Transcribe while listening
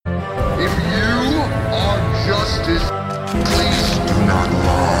Please do not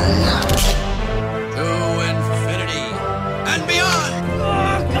lie. To infinity and beyond!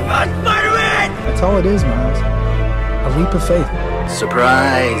 Oh, come on, Spider-Man! That's all it is, Miles. A leap of faith.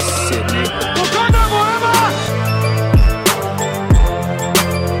 Surprise, Sydney. Wakanda forever!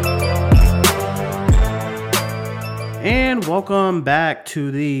 And welcome back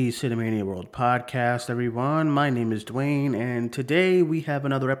to the Cinemania World Podcast, everyone. My name is Dwayne, and today we have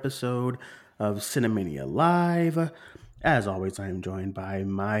another episode of Cinemania Live. As always, I am joined by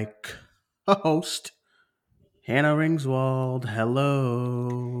my host, Hannah Ringswald.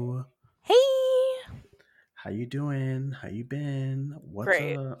 Hello. Hey. How you doing? How you been? What's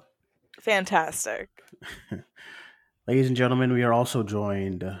Great. up? Fantastic. Ladies and gentlemen, we are also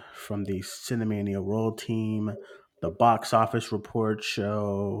joined from the Cinemania World team, the Box Office Report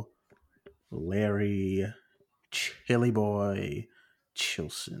Show, Larry, Chili Boy,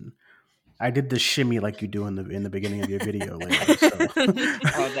 Chilson. I did the shimmy like you do in the beginning of your video, Larry. So.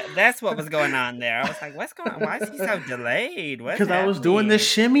 That's what was going on there. I was like, what's going on? Why is he so delayed? Because I was doing the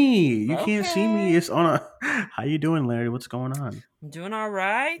shimmy. You can't see me. It's on a... How you doing, Larry? What's going on? I'm doing all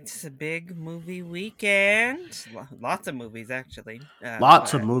right. It's a big movie weekend. Lots of movies, actually.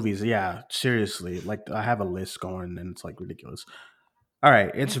 Lots of movies. Yeah, seriously. Like, I have a list going, and it's, like, ridiculous. All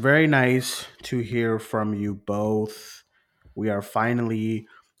right. It's very nice to hear from you both. We are finally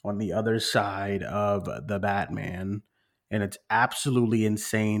on the other side of the Batman, and it's absolutely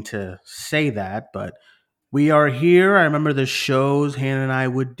insane to say that, but we are here. I remember the shows Hannah and I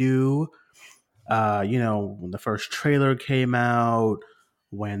would do, when the first trailer came out,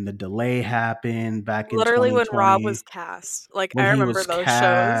 when the delay happened back in Literally 2020. when Rob was cast. Like, When I he remember was those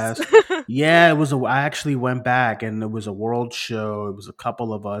cast. shows. Yeah, I actually went back, and it was a world show. It was a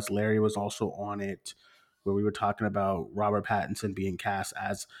couple of us. Larry was also on it, where we were talking about Robert Pattinson being cast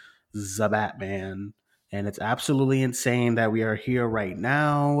as the Batman. And it's absolutely insane that we are here right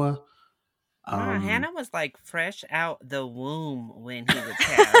now. Hannah was like fresh out the womb when he was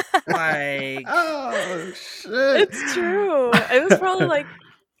cast. Like, oh shit, It's true. It was probably like,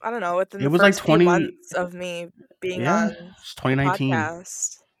 I don't know, within It the was first like few 20 months of me being on it's 2019.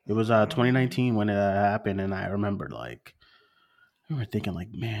 podcast. It was 2019 when it happened, and I remember like we were thinking like,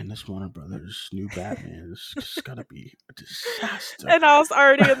 man, this Warner Brothers new Batman is gotta be a disaster. And I was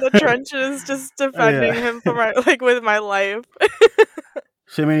already in the trenches just defending him for with my life.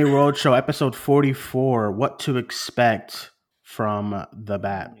 Cinemania Roadshow, episode 44. What to expect from the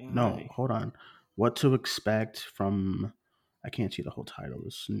Bat? No, hold on. What to expect from? I can't see the whole title.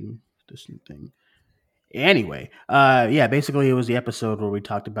 This new thing. Anyway, basically it was the episode where we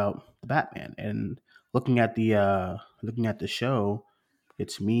talked about the Batman, and looking at the show.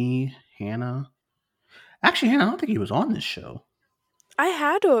 It's me, Hannah. Actually, Hannah, I don't think he was on this show. I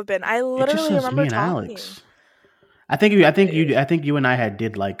had to have been. I literally remember me and talking. Alex. I think you and I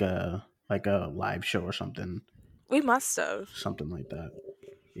did like a live show or something. We must have. Something like that.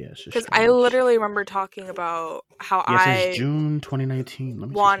 Yeah, because I literally remember talking about how it's June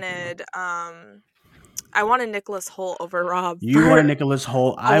 2019. Wanted I wanted Nicholas Hoult over Rob. You wanted Nicholas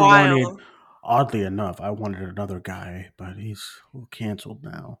Hoult. Oddly enough, I wanted another guy, but he's canceled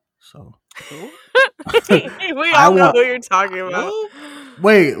now. So we all know who you're talking about.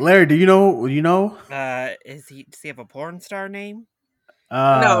 Wait, Larry, do you know? does he have a porn star name?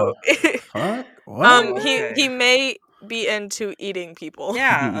 No. What? He may be into eating people.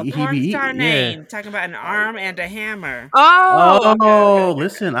 Yeah, a porn star name. Yeah. Talking about an arm and a hammer. Okay.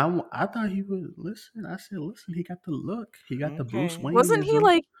 Listen, I thought he would listen. I said, listen, he got the look. He got the Bruce Wayne. Wasn't he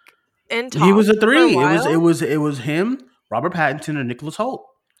like in talks? He was a three. It was him, Robert Pattinson, and Nicholas Hoult.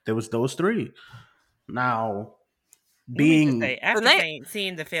 There was those three. Now, seeing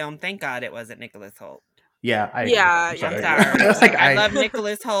the film, thank God it wasn't Nicholas Hoult. Yeah, I I'm sorry. I love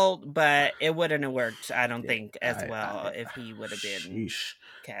Nicholas Hoult, but it wouldn't have worked, I don't think, as well if he would have been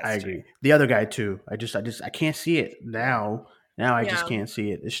cast. I agree. The other guy too. I can't see it now. Now I just can't see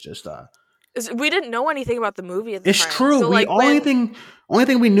it. It's just we didn't know anything about the movie at the time. It's true. So, only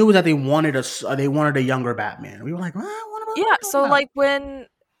thing we knew was that they wanted a younger Batman. We were like, what about so like when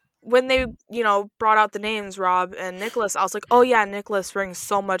they, brought out the names Rob and Nicholas, I was like, oh yeah, Nicholas brings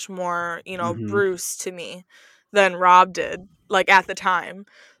so much more, Bruce to me than Rob did, like at the time.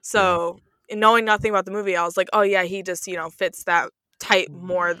 So knowing nothing about the movie, I was like, oh yeah, he just, fits that type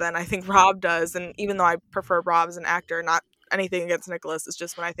more than I think Rob does. And even though I prefer Rob as an actor, not anything against Nicholas, it's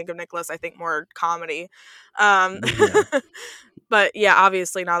just when I think of Nicholas, I think more comedy. But yeah,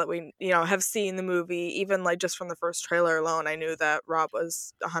 obviously now that we, have seen the movie, even like just from the first trailer alone, I knew that Rob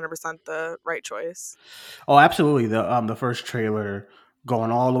was 100% the right choice. Oh, absolutely. The first trailer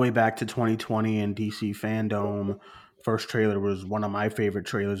going all the way back to 2020 and DC fandom. First trailer was one of my favorite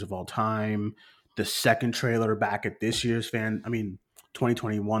trailers of all time. The second trailer back at this year's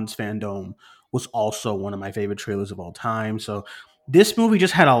 2021's fandom was also one of my favorite trailers of all time. So this movie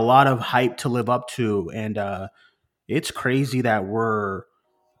just had a lot of hype to live up to, and it's crazy that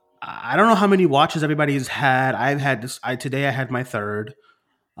I don't know how many watches everybody's had. I've had this. Today I had my third.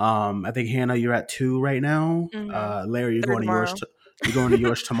 I think Hannah, you're at 2 right now. Larry, you're going to yours. You're going to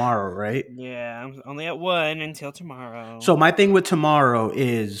yours tomorrow, right? Yeah, I'm only at 1 until tomorrow. So my thing with tomorrow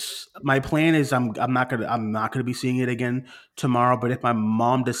is my plan is I'm not gonna be seeing it again tomorrow. But if my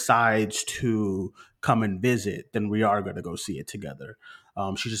mom decides to come and visit, then we are gonna go see it together.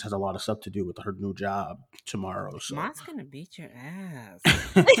 She just has a lot of stuff to do with her new job tomorrow. So Mom's gonna beat your ass.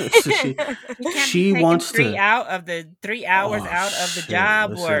 So she wants 3 out of the 3 hours out of the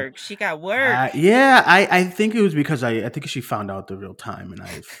job work. She got work. Yeah, I think it was because I think she found out the real time, and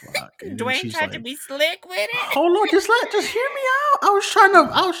I and Dwayne tried to be slick with it. Hold on, just hear me out. I was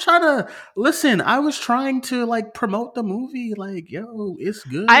trying to listen. I was trying to like promote the movie. Like, yo, it's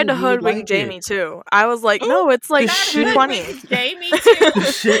good. I had to hoodwink Jamie too. I was like, no, it's like 2:20. Jamie too.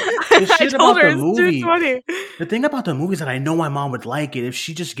 The shit about the movie. The thing about the movie is that I know my mom would like it if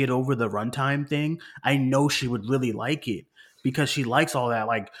she just get over the runtime thing. I know she would really like it because she likes all that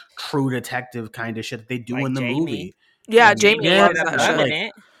like true detective kind of shit that they do in the movie. Yeah, Jamie loves that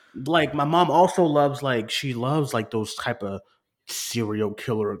shit. Like my mom also loves she loves those type of serial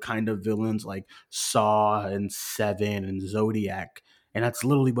killer kind of villains like Saw and Seven and Zodiac, and that's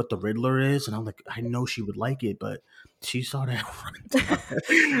literally what the Riddler is. And I'm like, I know she would like it, but she saw that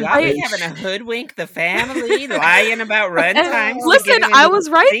runtime. Y'all be having a hoodwink the family, lying about runtimes. Listen, I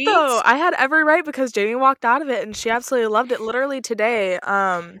was right though. I had every right because Jamie walked out of it and she absolutely loved it. Literally today,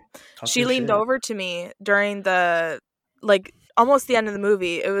 she leaned over to me during the almost the end of the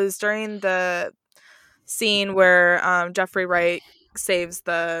movie. It was during the scene where Jeffrey Wright saves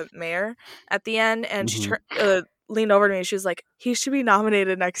the mayor at the end, and she leaned over to me. She was like, he should be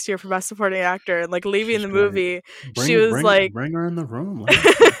nominated next year for Best Supporting Actor. And leaving the movie, she was like, bring her in the room.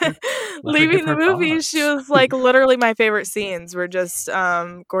 Leaving the movie, she was like, literally my favorite scenes were just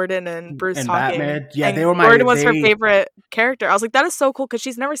Gordon and Bruce and talking. Batman. Yeah, and they were Gordon was her favorite character. I was like, that is so cool because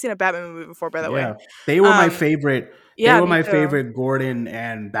she's never seen a Batman movie before, by the way. They were my favorite. Yeah, they were my favorite Gordon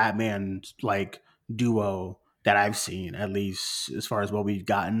and Batman duo that I've seen, at least as far as what we've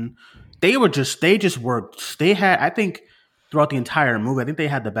gotten. They just worked. They had, I think, throughout the entire movie, I think they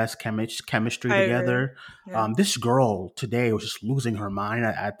had the best chemistry together. Yeah. This girl today was just losing her mind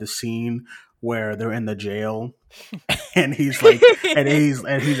at the scene where they're in the jail, and he's like, and he's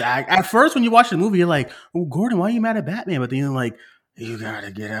at first when you watch the movie, you're like, "Oh, Gordon, why are you mad at Batman?" But then you're like, you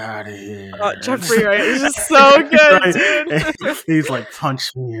gotta get out of here. Jeffrey Wright is just so good, right? Dude. He's like,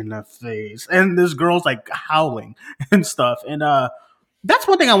 punch me in the face. And this girl's like howling and stuff. And that's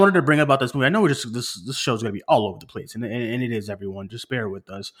one thing I wanted to bring up about this movie. I know this show's gonna be all over the place, and it is, everyone. Just bear with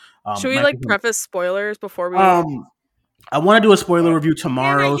us. Should we preface spoilers before we I want to do a spoiler review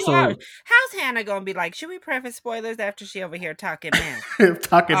tomorrow. How's Hannah gonna be like? Should we preface spoilers after she over here talking man? I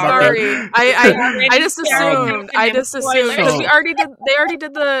just assumed because they already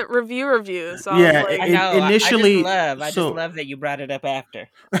did the review. So yeah, I know. Initially, I just love that you brought it up after.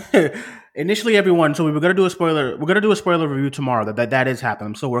 Initially, everyone. So we were gonna do a spoiler. We're gonna do a spoiler review tomorrow. That is happening.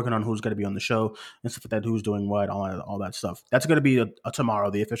 I'm still working on who's gonna be on the show and stuff like that. Who's doing what, all that stuff. That's gonna be a tomorrow,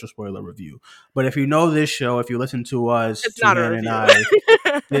 the official spoiler review. But if you know this show, if you listen to us, it's not a review.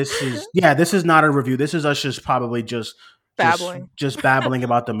 This is not a review. This is us just babbling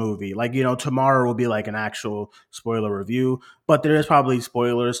about the movie. Tomorrow will be like an actual spoiler review, but there is probably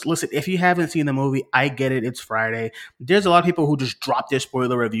spoilers. Listen, if you haven't seen the movie, I get it. It's Friday. There's a lot of people who just drop their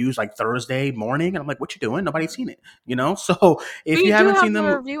spoiler reviews like Thursday morning, and I'm like, what you doing? Nobody's seen it, So if you haven't seen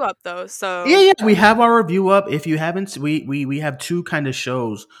the review up though, so yeah, we have our review up. If you haven't, we have two kind of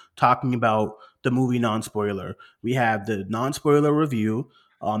shows talking about the movie non-spoiler. We have the non-spoiler review.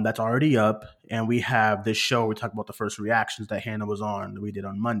 That's already up, and we have this show we talk about the first reactions that Hannah was on that we did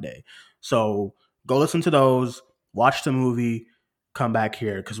on Monday. So go listen to those, watch the movie, come back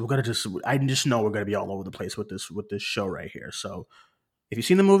here because I just know we're gonna be all over the place with this show right here. So if you've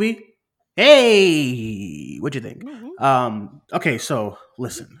seen the movie, hey, what'd you think? Mm-hmm. Okay, so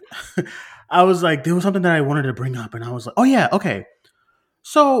listen, I was like, there was something that I wanted to bring up, and I was like, oh yeah, okay.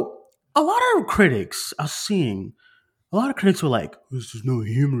 So a lot of critics are seeing. A lot of critics were like, there's just no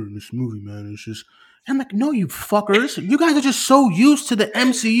humor in this movie, man. It's just... And I'm like, no, you fuckers. You guys are just so used to the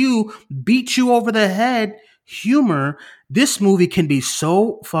MCU beat you over the head humor, this movie can be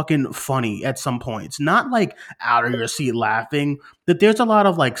so fucking funny at some points. Not like out of your seat laughing, but there's a lot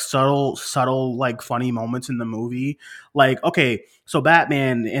of like subtle like funny moments in the movie. Like, okay, so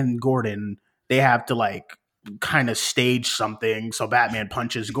Batman and Gordon, they have to like kind of stage something, so Batman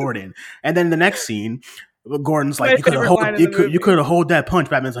punches Gordon, and then the next scene, Gordon's like, My "You could have favorite hold, line in the movie. you could have hold that punch."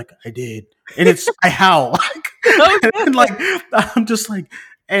 Batman's like, "I did," and it's I howl, and like I'm just like,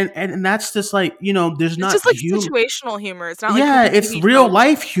 and that's just like, you know, there's It's not just like humor. situational humor. It's not like Yeah, goofy it's TV real jokes.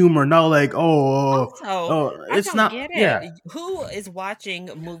 life humor. No, like Also, I it's don't not. get Yeah, it. Who is watching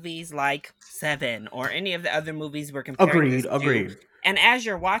movies like Seven or any of the other movies we're comparing agreed, this to? agreed. And as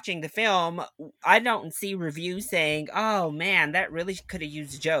you're watching the film, I don't see reviews saying, "Oh man, that really could have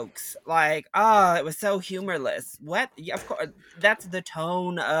used jokes." Like, "Oh, it was so humorless." What? Yeah, of course, that's the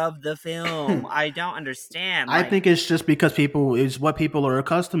tone of the film. I don't understand. I Like, think it's just because people is what people are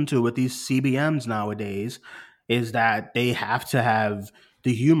accustomed to with these CBMs nowadays is that they have to have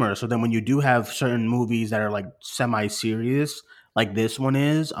the humor. So then when you do have certain movies that are like semi-serious, like this one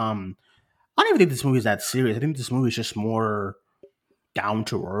is, I don't even think this movie is that serious. I think this movie is just more down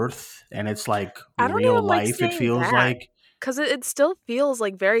to earth and it's like I don't real even like life. It saying feels that like, because it still feels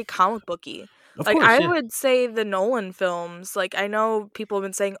like very comic booky. of Like course, I yeah. would say the Nolan films, like I know people have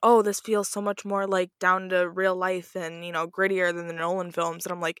been saying, "Oh, this feels so much more like down to real life and, grittier than the Nolan films."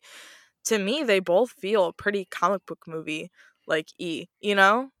 And I'm like, to me, they both feel pretty comic book movie like you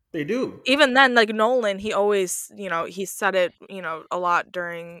know? They do. Even then, like Nolan, he always, he said it, a lot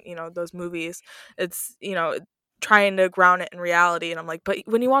during, those movies. It's, trying to ground it in reality. And I'm like, but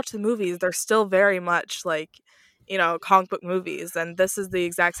when you watch the movies, they're still very much like, comic book movies. And this is the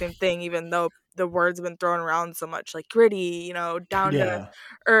exact same thing, even though the words have been thrown around so much, like gritty, down to Yeah.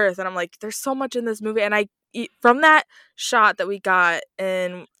 earth. And I'm like, there's so much in this movie. And from that shot that we got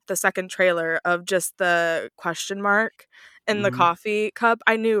in the second trailer of just the question mark in the Mhm. coffee cup,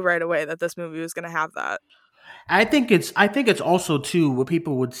 I knew right away that this movie was gonna have that. I think it's also too what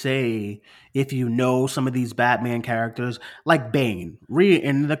people would say if you know some of these Batman characters, like Bane.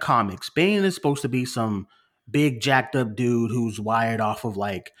 In the comics, Bane is supposed to be some big jacked up dude who's wired off of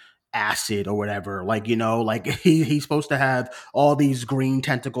like acid or whatever. Like, you know, like he's supposed to have all these green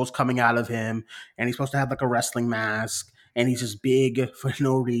tentacles coming out of him, and he's supposed to have like a wrestling mask, and he's just big for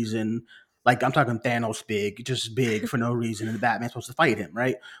no reason. Like I'm talking Thanos big, just big for no reason, and Batman's supposed to fight him,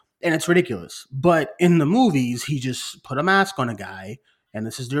 right? And it's ridiculous. But in the movies, he just put a mask on a guy, and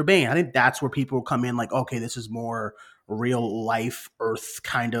this is their Bane. I think that's where people come in, like, okay, this is more real life Earth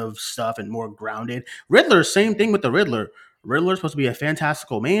kind of stuff and more grounded. Riddler, same thing with the Riddler. Riddler's supposed to be a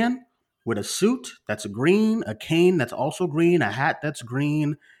fantastical man with a suit that's green, a cane that's also green, a hat that's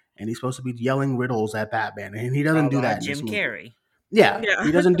green, and he's supposed to be yelling riddles at Batman, and he doesn't a do la that in this Jim movie. Carrey. Yeah, Yeah.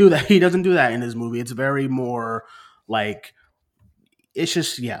 he doesn't do that. He doesn't do that in this movie. It's very more like it's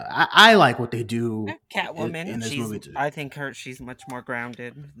just I like what they do in Catwoman, this movie too. I think she's much more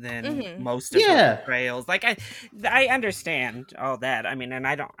grounded than Mhm. most of her Yeah. portrayals. Like I understand all that. I mean, and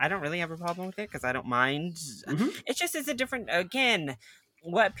I don't really have a problem with it because I don't mind. Mhm. It's just it's a different again.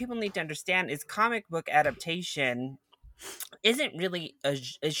 What people need to understand is comic book adaptation isn't really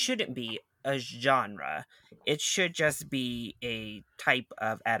it shouldn't be a genre. It should just be a type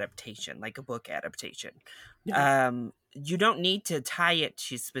of adaptation, like a book adaptation. Yeah. You don't need to tie it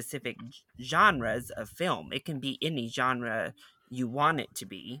to specific genres of film. It can be any genre you want it to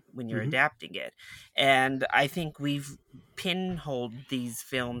be when you're Mhm. adapting it. And I think we've pinholed these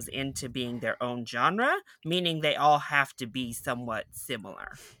films into being their own genre, meaning they all have to be somewhat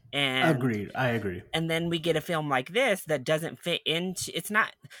similar. And Agreed. I agree. and then we get a film like this that doesn't fit into it's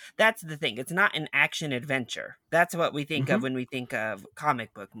not that's the thing, it's not an action adventure. That's what we think of Mhm. when we think of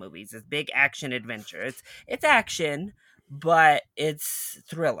comic book movies, is big action adventure. It's action, but it's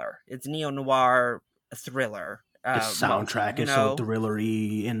thriller, it's neo-noir thriller, The mostly, soundtrack is so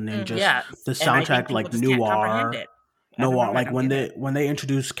thrillery and Mhm. just yeah. the And I think soundtrack people like just can't comprehend noir. it. I don't Noir, know, I like don't get it. when they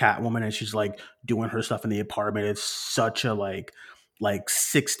introduce Catwoman and she's like doing her stuff in the apartment, it's such a like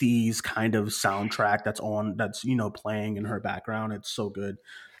 60s kind of soundtrack that's you know playing in her background. It's so good.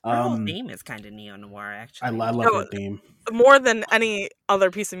 Her whole Um theme is kind of neo-noir, I actually. love her Oh, theme. more than any other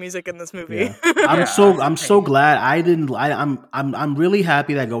piece of music in this movie. Yeah. Yeah, I was gonna I'm say. so glad I didn't I'm really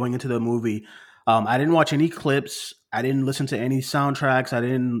happy that going into the movie, I didn't watch any clips. I didn't listen to any soundtracks. I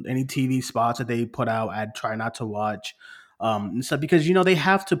didn't any TV spots that they put out. I'd try not to watch. And so because you know they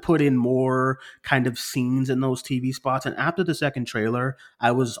have to put in more kind of scenes in those TV spots. And after the second trailer,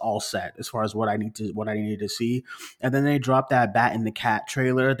 I was all set as far as what I needed to see. And then they dropped that Bat and the Cat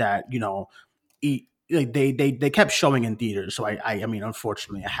trailer that, you know, like they kept showing in theaters, so I mean,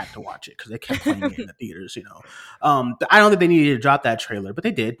 unfortunately, I had to watch it because they kept playing it in the theaters. I don't think they needed to drop that trailer, but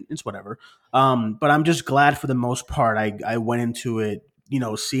they did. It's whatever. But I'm just glad for the most part. I went into it,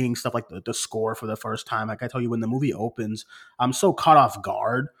 seeing stuff like the score for the first time. Like I tell you, when the movie opens, I'm so caught off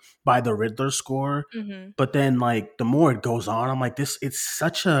guard by the Riddler score. Mhm. But then, like, the more it goes on, I'm like, this. It's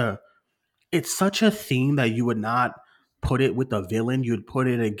such a theme that you would not put it with a villain. You'd put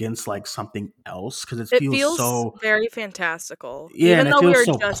it against like something else because it It feels feels so. very fantastical. Yeah, and Even it though we feels were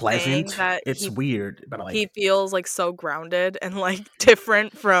so just saying pleasant. that It's weird, but he like, feels like so grounded and like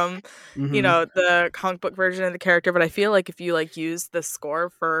different from, hmm the comic book version of the character, but I feel like if you like use the score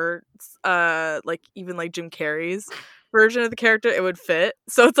for like even like Jim Carrey's version of the character, it would fit.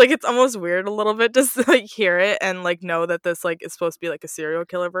 So it's like it's almost weird a little bit just to like hear it and like know that this like is supposed to be like a serial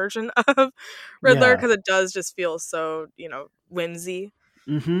killer version of Riddler yeah, because it does just feel so, whimsy.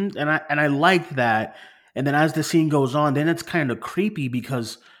 and I like that. And then as the scene goes on, then it's kind of creepy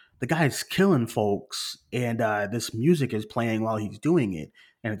because the guy's killing folks, and this music is playing while he's doing it,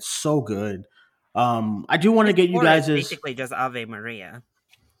 and it's so good. I do want to His get you score is guys' basically just Ave Maria.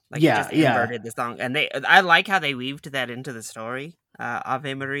 Like he yeah, just yeah. inverted the song, and I like how they weaved that into the story,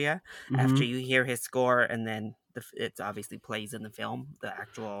 Ave Maria. After hmm you hear his score, and then it's obviously plays in the film, the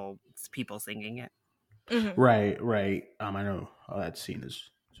actual people singing it. Mhm. Right, right. I know that scene is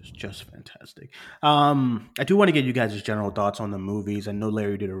just fantastic. I do want to get you guys' general thoughts on the movies. I know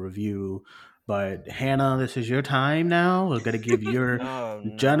Larry did a review, but Hannah, this is your time now. We're gonna give your Oh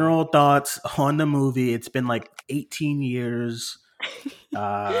no! general thoughts on the movie. It's been like 18 years.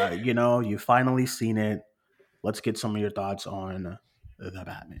 You finally seen it. Let's get some of your thoughts on the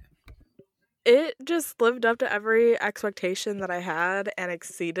Batman. It just lived up to every expectation that I had and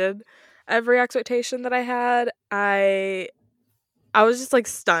exceeded every expectation that I had. I was just like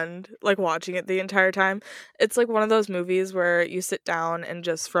stunned like watching it the entire time. It's like one of those movies where you sit down and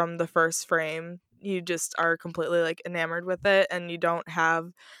just from the first frame you just are completely like enamored with it and you don't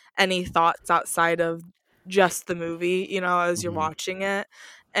have any thoughts outside of just the movie, as you're hmm watching it.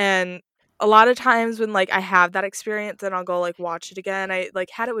 And a lot of times when like I have that experience then I'll go like watch it again. I like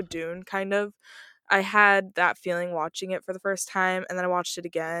had it with Dune kind of. I had that feeling watching it for the first time and then I watched it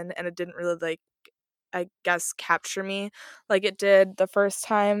again and it didn't really like I guess capture me like it did the first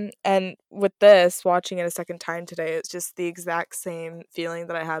time. And with this, watching it a second time today, it's just the exact same feeling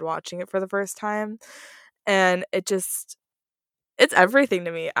that I had watching it for the first time. And it's everything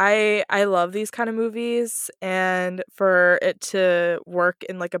to me. I love these kind of movies and for it to work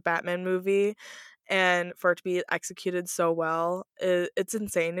in like a Batman movie and for it to be executed so well, it's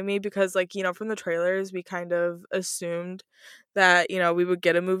insane to me because like, from the trailers we kind of assumed that, we would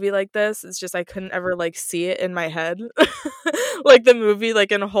get a movie like this. It's just I couldn't ever like see it in my head. Like the movie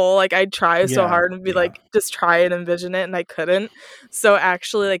like in a whole, like I'd try so Yeah, hard and be yeah. like just try and envision it and I couldn't. So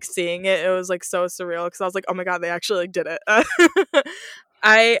actually like seeing it, it was like so surreal because I was like, oh my god, they actually like did it.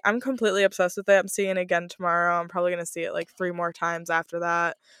 I'm completely obsessed with it. I'm seeing it again tomorrow. I'm probably gonna see it like 3 more times after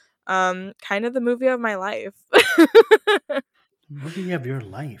that. Kind of the movie of my life. Movie of your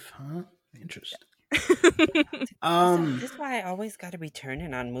life, huh? Interesting. This Um, is why I always got to be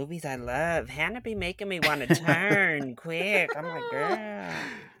turning on movies I love. Hannah be making me want to turn quick. I'm like,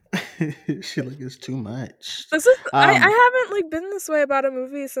 girl. she like it's too much. This is I Um, haven't like been this way about a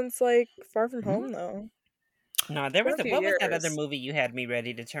movie since like Far From hmm? Home though. No, It's been a few what was that other years. movie you had me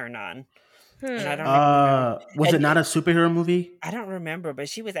ready to turn on? And I Hmm. don't even remember. was it And not a superhero movie? I don't remember, but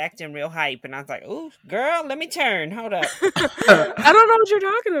she was acting real hype, and I was like, "Ooh, girl, let me turn. Hold up." I don't know what you're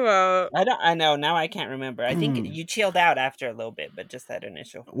talking about. I don't. I know now. I can't remember. I think Hmm. you chilled out after a little bit, but just that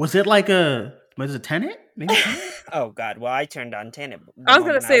initial. Was it like was it Tenet? Maybe Tenet? Oh God! Well, I turned on Tenet the I was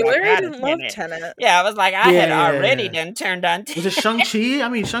gonna moment I say walked Larry out of didn't love Tenet. Tenet. Yeah, I was like, I Yeah, had yeah, already yeah. done turned on Was it Tenet. Shang-Chi? I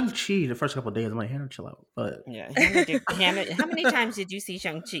mean, Shang-Chi, the first couple of days, I'm like, Hannah, chill out. But Yeah, Hannah did. Hannah, how many times did you see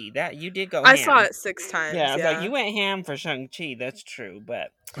Shang Chi? That you did go I saw ham. it 6 times, Yeah, I was like, yeah. you went ham for Shang Chi. That's true,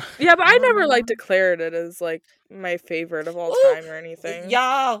 but Yeah, but I I don't never like know. declared it as like my favorite of all Ooh, time or anything.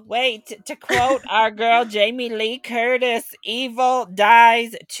 y'all, wait. To quote our girl Jamie Lee Curtis, evil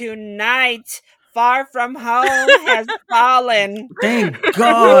dies tonight. Far from home has fallen. thank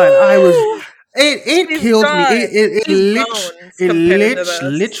God, I was. Woo! It She's killed me. done. She's bones compared to this.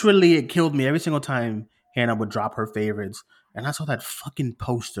 Literally it killed me every single time Hannah would drop her favorites, and I saw that fucking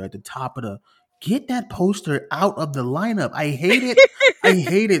poster at the top of the. Get that poster out of the lineup. I hate it. I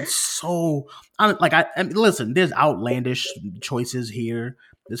hate it so. I mean, listen. There's outlandish choices here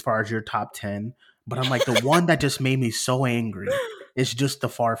as far as your top 10, but I'm like the one that just made me so angry is just the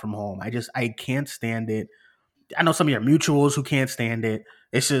Far From Home. I can't stand it. I know some of your mutuals who can't stand it.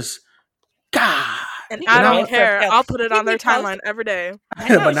 It's just God. And She I can don't win for care. Phil. I'll put it She on be their timeline every day. I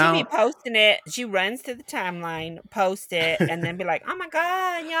know But she be now, posting it. She runs to the timeline, post it, and then be like, "Oh my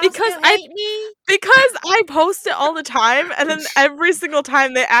god, y'all Because still hate me?" I post it all the time, and then every single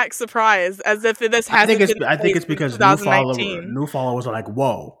time they act surprised as if this hasn't been the I think case it's since because 2019. new followers are like,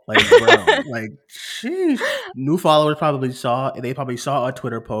 whoa, like bro, like sheesh. New followers probably saw a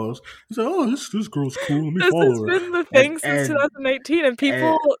Twitter post. They said, oh, this girl's cool. Let me This has follow her. been the And thing since and 2019, and and,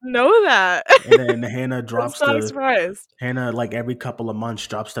 people know that. and then Hannah I'm drops so surprised. Hannah like every couple of months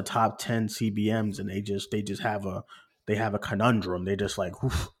drops the top 10 CBMs, and they just have a conundrum. They're just like,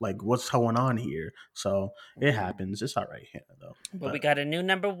 "Oof, like what's going on here?" So it happens. It's all right, Hannah though. But we got a new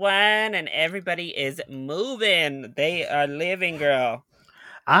number one, and everybody is moving. They are living, girl.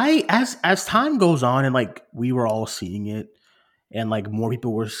 As time goes on and like we were all seeing it and like more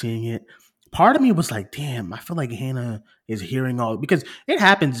people were seeing it, part of me was like, damn, I feel like Hannah is hearing all, because it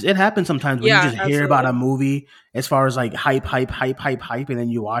happens sometimes when you Yeah, just hear about absolutely. a movie as far as like hype, and then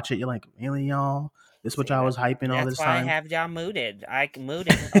you watch it, you're like, really, y'all? This what See, y'all was hyping all that's this why I time? have y'all mooted.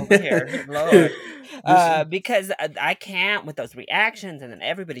 Mooted over here, Lord. Because I can't with those reactions, and then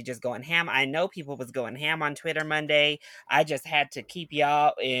everybody just going ham. I know people was going ham on Twitter Monday. I just had to keep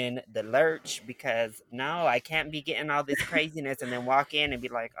y'all in the lurch because no, I can't be getting all this craziness and then walk in and be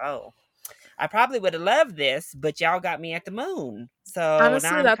like, oh, I probably would have loved this, but y'all got me at the moon. So now Honestly,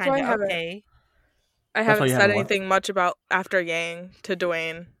 I'm that's why kind of okay. I That's why haven't you said haven't what? anything much about After Yang to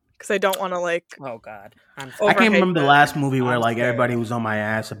Dwayne because I don't want to like Oh God, I'm I scared. can't overhype remember the it. last movie where I'm like everybody scared. was on my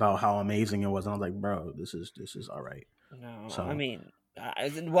ass about how amazing it was, and I was like, bro, this is all right. No, I So mean,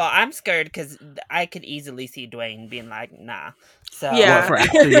 well, I'm scared because I could easily see Dwayne being like, "Nah." what Yeah. So, for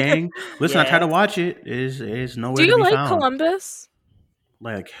After Yang? Listen, I tried to yes, watch it. Is Do nowhere to you be like found. Columbus?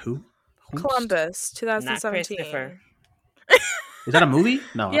 Like who? Whomst? Columbus, not Christopher. 2017. Is that a movie?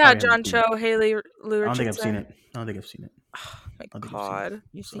 No, I Yeah, probably haven't John seen it. Cho, Haley Lou I don't think I've seen Richardson. it. I don't think I've seen it. Oh my I don't think I've seen it. god.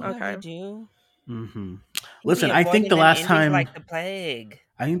 You see So, how he Okay. do? hmm He be listen, I think avoiding the them last indies time, like the plague.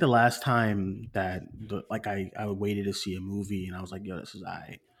 that like I waited to see a movie and I was like, yo, this is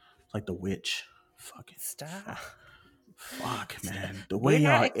it's like The Witch. Stop. Fuck, man. The We're way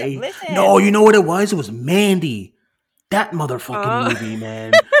not. y'all ate. No, Listen. you know what it was? It was Mandy. That motherfucking Uh, movie,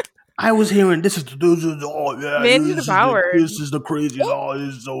 man. I was hearing this is oh yeah, Mandy Devoured. this is the craziest, oh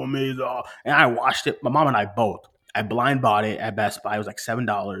this is so amazing, oh. And I watched it. My mom and I both. I blind bought it at Best Buy. It was like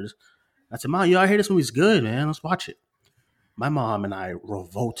 $7. I said, Mom, I hear this movie's good, man. Let's watch it. My mom and I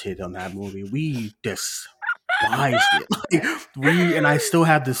revolted on that movie. We despised it. And I still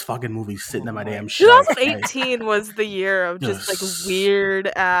have this fucking movie sitting Oh on my my damn shelf. 2018 was the year of just like Just- weird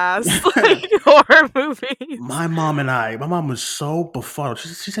ass like horror movies. my mom was so befuddled.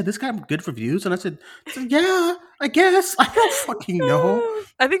 She said, "This got good reviews," and I said, "Yeah, I guess. I don't fucking know."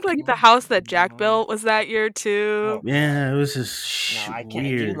 I think like the house that Jack built was that year Oh too. God. Yeah, it was just No, I can't.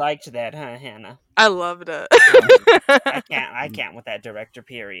 You weird. liked that, huh, Hannah? I loved it. I can't. I can't with that director.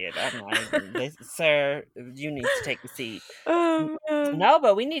 Period. I'm like, sir, you need to take a seat. Oh, man. No,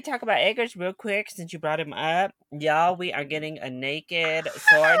 but we need to talk about Eggers real quick since you brought him up. Y'all, we are getting a naked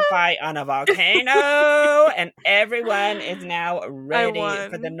sword fight on a volcano, and everyone is now ready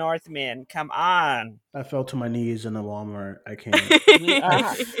for the won. Northmen. Come on. I fell to my knees in the Walmart. I can't.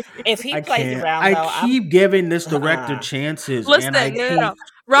 If he I plays can't. around, I though, keep giving this director Uh-uh. chances, Listen, and I no, keep. no.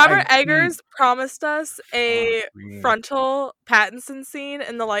 Robert I keep- Eggers promised us a man. frontal Pattinson scene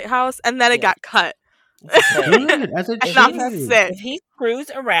in the lighthouse, and then it Yes. got cut. Good as it And I'm should. sick. If he screws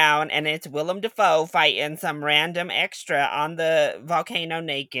around and it's Willem Dafoe fighting some random extra on the volcano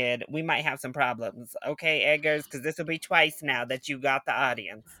naked, we might have some problems. Okay, Eggers, because this will be twice now that you got the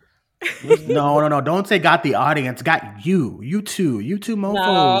audience. No. Don't say got the audience. Got you. You two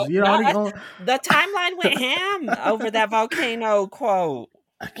mofos. The timeline went ham over that volcano quote.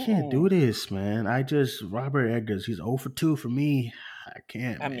 I can't do this, man. Robert Eggers, he's 0 for 2 for me. I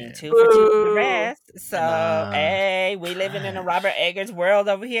can't, I man. mean, 2 for 2 for the Boo. rest. So, Nah. hey, we living in a Robert Eggers world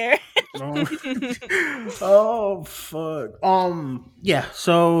over here. Oh, fuck. Yeah,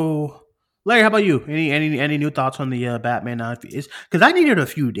 so Larry, how about you? Any new thoughts on the Batman? Because I needed a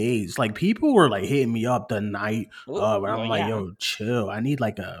few days. Like people were like hitting me up the night when I'm like, yo, chill. I need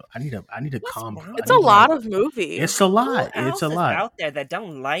a calm. It's a lot of movies. It's a lot. Who It's else a is lot. out there that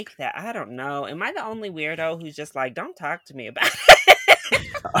don't like that? I don't know. Am I the only weirdo who's just like, don't talk to me about it?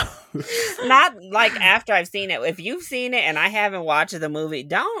 Not like after I've seen it. If you've seen it and I haven't watched the movie,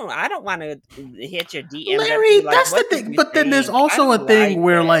 I don't want to hit your DM. Larry, that's the thing. But then there's also a thing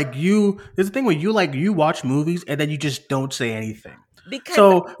where you there's a thing where you watch movies and then you just don't say anything. because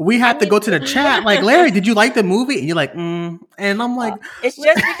So we I had to mean, go to the chat, like, Larry, did you like the movie? And you're like, and I'm like, it's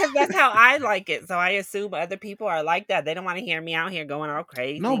just because that's how I like it. So I assume other people are like that. They don't want to hear me out here going all no,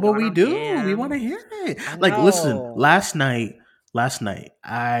 crazy, but going we on do. We want him. to hear it. I Like, listen, know. last night,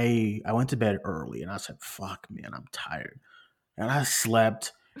 I went to bed early and I said, fuck, man, I'm tired. And I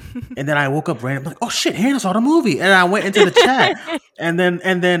slept. And then I woke up random, like, oh shit, Hannah saw the movie. And I went into the chat. And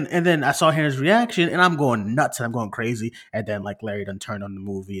then I saw Hannah's reaction and I'm going nuts and I'm going crazy. And then like Larry done turned on the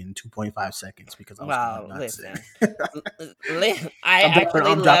movie in 2.5 seconds because I was going Well, nuts. listen. I I'm actually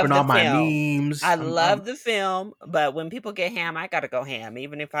dropping love all the my film. memes. I love the film, but when people get ham, I gotta go ham,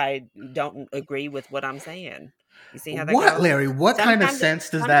 even if I don't agree with what I'm saying. You see how that What, goes? Larry? What kind of Sometimes, sense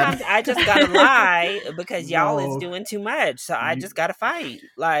does that sometimes I just gotta lie because y'all is No. doing too much, so I You just gotta fight.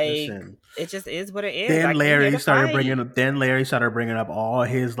 Like listen. it just is what it is. Then I came here Larry to started fight. bringing up. Then Larry started bringing up all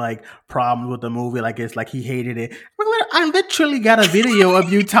his like problems with the movie. Like it's like he hated it. I literally got a video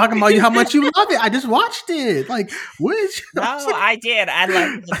of you talking about how much you love it. I just watched it. Like, which No, I did. I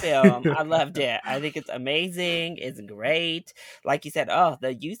loved the film. I loved it. I think it's amazing. It's great. Like you said, oh,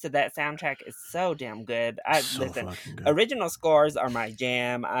 the use of that soundtrack is so damn good. I so listen. fucking good. Original scores are my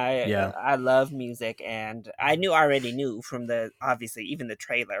jam. Yeah. I love music, and I already knew from the obviously even the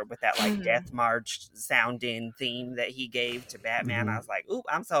trailer with that like Death March sounding theme that he gave to Batman. I was like, oop,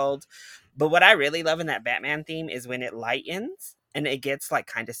 I'm sold. But what I really love in that Batman theme is when it lightens and it gets like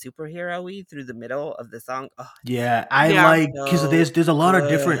kind of superhero-y through the middle of the song. Oh, Yeah, I Yeah. like because so there's a lot of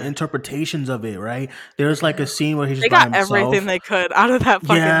different good. interpretations of it, right? There's like a scene where he's They just by got himself. everything they could out of that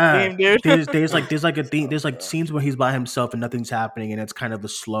fucking Yeah, theme, dude. there's like a theme. There's like scenes where he's by himself and nothing's happening, and it's kind of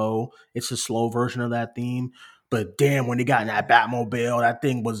it's a slow version of that theme. But damn, when he got in that Batmobile, that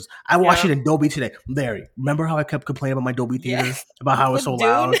thing was. I watched it in Dolby today. Larry, remember how I kept complaining about my Dolby theater Yes. about how it's With so Dune.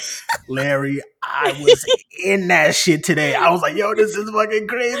 loud? Larry, I was in that shit today. I was like, yo, this is fucking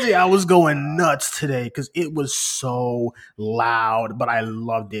crazy. I was going nuts today because it was so loud, but I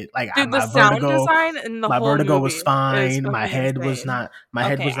loved it. Like Dude, the my sound vertigo. design in the My whole vertigo movie was is fine. My fucking head was insane. not. My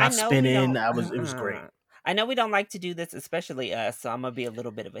head was I not know we spinning. don't. It was great. I know we don't like to do this, especially us. So I'm gonna be a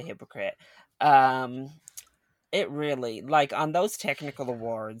little bit of a hypocrite. It really like on those technical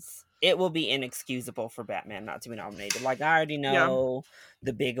awards, it will be inexcusable for Batman not to be nominated. Like I already know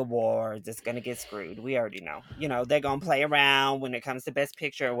the big awards, it's gonna get screwed. We already know. You know they're gonna play around when it comes to Best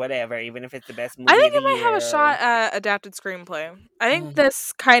Picture or whatever, even if it's the best movie I think of the it might year. have a shot at adapted screenplay. I think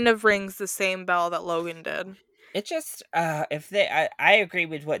this kind of rings the same bell that Logan did. It just if they I agree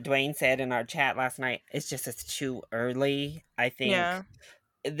with what Dwayne said in our chat last night. It's just it's too early. I think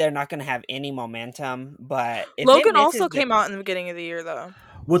they're not going to have any momentum. But if Logan it misses also came out in the beginning of the year, though.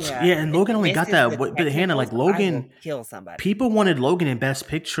 And Logan only got that. But Hannah, like technicals, I will Logan, kill somebody. people wanted Logan in Best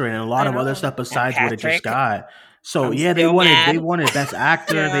Picture and a lot of other stuff besides what it just got. So I'm they still mad. wanted Best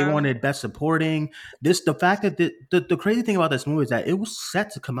Actor, they wanted Best Supporting. The fact that the crazy thing about this movie is that it was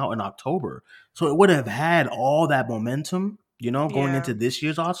set to come out in October, so it would have had all that momentum, going into this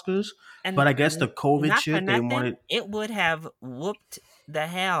year's Oscars. And but I guess the COVID not shit, for they nothing, wanted. it would have whooped the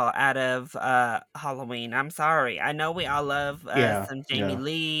hell out of Halloween. I'm sorry. I know we all love some Jamie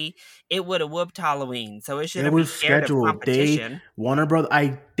Lee. It would have whooped Halloween, so it shouldn't be scared of competition. Warner Brothers,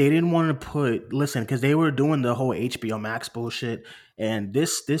 they didn't want to listen because they were doing the whole HBO Max bullshit, and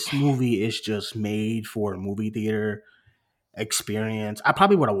this movie is just made for a movie theater experience. I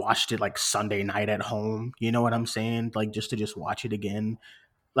probably would have watched it like Sunday night at home. You know what I'm saying? Like just to watch it again,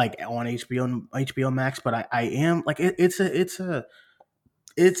 like on HBO Max. But I am like it's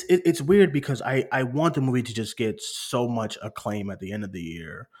weird because I want the movie to just get so much acclaim at the end of the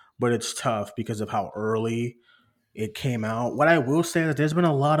year, but it's tough because of how early it came out. What I will say is there's been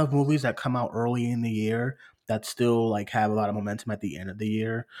a lot of movies that come out early in the year that still like have a lot of momentum at the end of the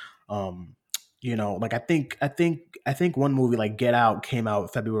year. Like I think one movie like Get Out came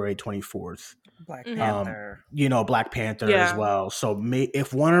out February 24th. Black Panther. Black Panther as well. So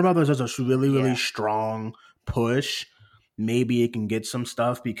if Warner Brothers does a really, really strong push, maybe it can get some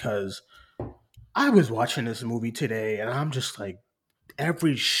stuff because I was watching this movie today and I'm just like,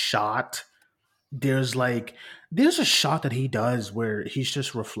 every shot, there's a shot that he does where he's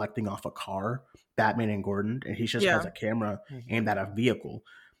just reflecting off a car, Batman and Gordon, and he just has a camera aimed at a vehicle.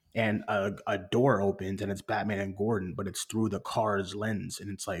 And a door opens and it's Batman and Gordon, but it's through the car's lens, and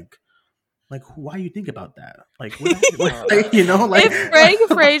it's like why do you think about that? Like, if Greg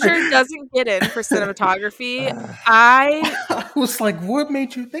Fraser doesn't get in for cinematography, I was like, what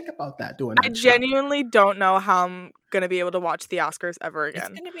made you think about that? Doing that? I genuinely don't know how I'm gonna be able to watch the Oscars ever It's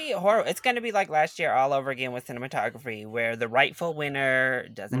again. gonna be horrible. It's gonna be like last year all over again with cinematography, where the rightful winner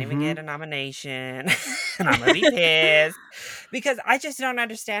doesn't even get a nomination, and I'm gonna be pissed because I just don't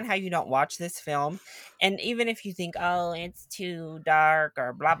understand how you don't watch this film. And even if you think, oh, it's too dark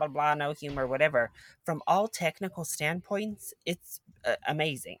or blah blah blah, no humor, whatever, from all technical standpoints, it's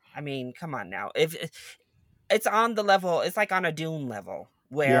amazing. I mean, come on now, if it's on the level, it's like on a Dune level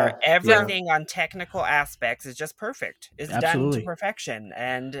where Yeah, yeah, everything on technical aspects is just perfect. It's done to absolutely. perfection.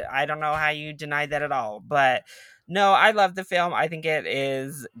 And I don't know how you deny that at all. But no, I love the film. I think it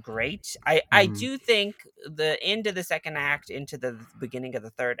is great. I do think the end of the second act into the beginning of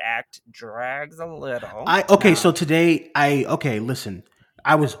the third act drags a little. Okay, Now, so today listen.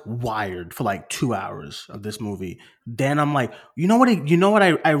 I was wired for like 2 hours of this movie. Then I'm like, you know what?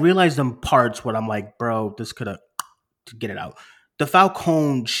 I realized in parts what I'm like, bro, this could have to get it out. The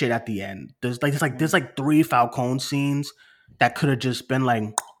Falcone shit at the end. There's like three Falcone scenes that could have just been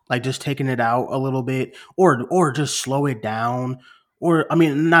like just taking it out a little bit, or just slow it down, or I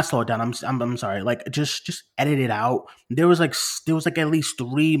mean not slow it down. I'm sorry. Like just edit it out. There was like at least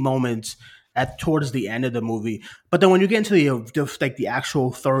three moments at towards the end of the movie, but then when you get into the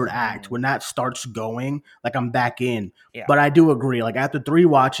actual third act, when that starts going, like I'm back in. yeah. But I do agree. Like after three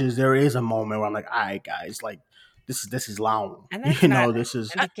watches, there is a moment where I'm like, all right, guys, like this is long. And that's not,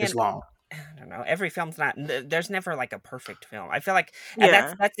 and It's again, long. I don't know. Every film's not. There's never like a perfect film. I feel like, and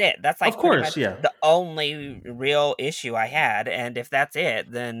Yeah. that's it. That's Of like pretty course, much yeah. the only real issue I had. And if that's it,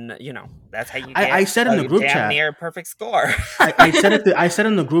 then that's how you I get said in the a group damn chat. near perfect score. I said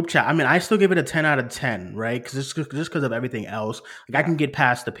in the group chat. I mean, I still give it a 10 out of 10, right? Because just because of everything else, like I Yeah. can get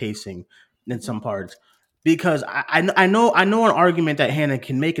past the pacing in some parts. Because I know an argument that Hannah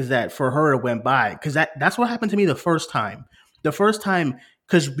can make is that for her it went by because that's what happened to me the first time. The first time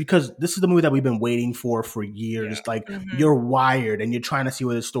because this is the movie that we've been waiting for Yeah. years. Like Mhm. you're wired and you're trying to see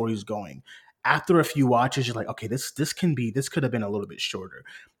where the story's going. After a few watches, you're like, okay, this could have been a little bit shorter.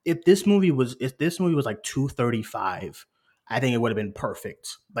 If this movie was like 235, I think it would have been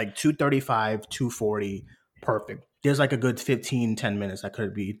perfect. Like 235, 240, perfect. There's like a good 15-10 minutes that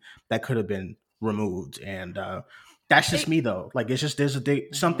could have been removed, and that's just See, me though. Like it's just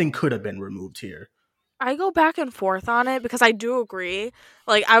something Mhm. could have been removed here. I go back and forth on it because I do agree.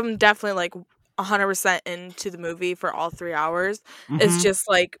 Like I'm definitely like 100% into the movie for all 3 hours. It's Mm-hmm. just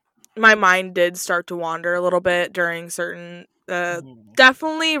like my mind did start to wander a little bit during certain Mhm.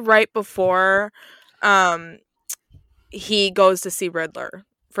 definitely right before um he goes to see Riddler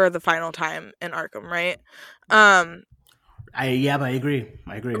for the final time in Arkham, right? Yeah. Um But I agree.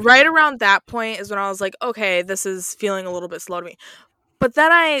 I agree. right around that point is when I was like, okay, this is feeling a little bit slow to me. But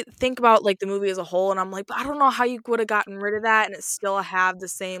then I think about, like, the movie as a whole, and I'm like, "But I don't know how you woulda gotten rid of that and it still have the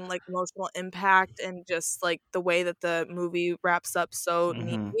same, like, emotional impact and just, like, the way that the movie wraps up so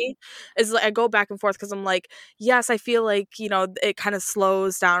Mm-hmm. neatly." Is like I go back and forth because 'cause I'm like, yes, I feel like, it kinda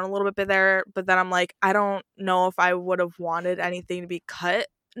slows down a little bit there, but then I'm like, I don't know if I would've wanted anything to be cut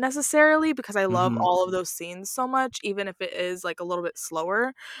necessarily because I love Mm-hmm. all of those scenes so much, even if it is, like, a little bit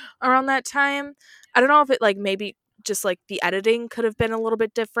slower around that time. I don't know if it, like, maybe just like the editing could have been a little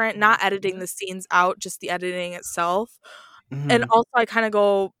bit different, not editing Mhm. the scenes out, just the editing itself. And Mm-hmm. also I kind of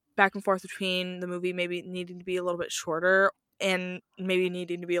go back and forth between the movie maybe needing to be a little bit shorter and maybe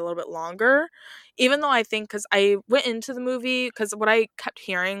needing to be a little bit longer. Even though I think cuz I went into the movie cuz what I kept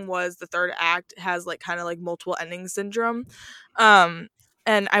hearing was the third act has like kind of like multiple ending syndrome. Um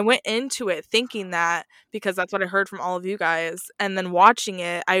and I went into it thinking that because that's what I heard from all of you guys and then watching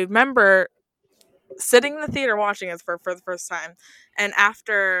it, I remember sitting in the theater watching it for the first time, and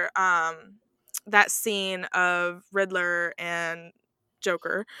after that scene of Riddler and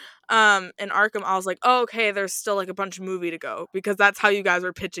Joker in Arkham, I was like, oh, okay, there's still like a bunch of movie to go because that's how you guys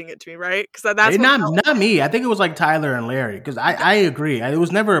were pitching it to me, right? Because that's what Not me. I think it was like Tyler and Larry because I agree. It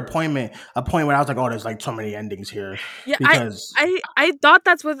was never a point where I was like, oh, there's like so many endings here Yeah, because I thought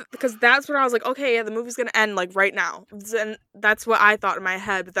that's what because that's when I was like, okay, yeah, the movie's gonna end like right now, and that's what I thought in my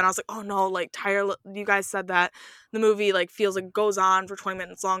head. But then I was like, oh no, like Tyler, you guys said that the movie like feels like goes on for 20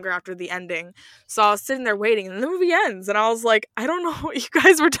 minutes longer after the ending. So I was sitting there waiting, and the movie ends, and I was like, I don't know what you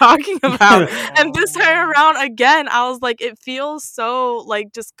guys were talking about. And this time around again, I was like, it feels so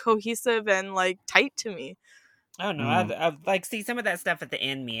like just cohesive and like tight to me. Oh no, Mm. I've like see some of that stuff at the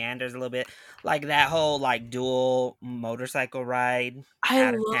end meanders a little bit, like that whole like dual motorcycle ride I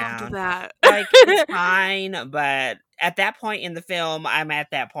out of loved town. that. like, it's fine, but at that point in the film, I'm at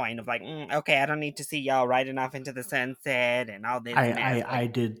that point of like, okay, I don't need to see y'all riding off into the sunset and all this and that. I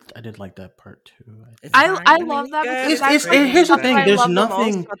did like that part too. It's I fine. I mean, love it's that good. because It's pretty. Here's the that's thing. what I There's love the most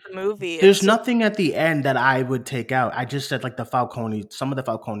nothing. about the movie. There's It's just, nothing at the end that I would take out. I just said like the Falcone. Some of the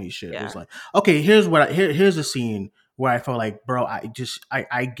Falcone shit was Yeah. like, okay, here's a scene where I felt like, bro, I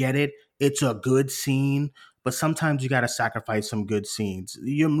get it. It's a good scene, but sometimes you got to sacrifice some good scenes.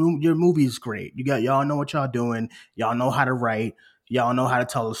 Your movie's great. Y'all know what y'all doing. Y'all know how to write. Y'all know how to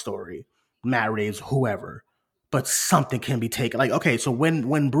tell a story. Matt Reeves, whoever. But something can be taken. Like, okay, so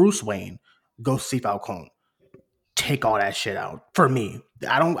when Bruce Wayne goes to see Falcone, take all that shit out for me.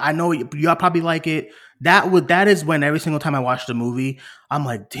 I know y'all probably like it. That is when every single time I watch the movie, I'm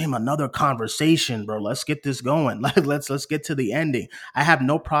like, damn, another conversation, bro. Let's get this going. Like, let's get to the ending. I have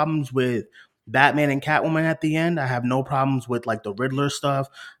no problems with Batman and Catwoman at the end. I have no problems with like the Riddler stuff.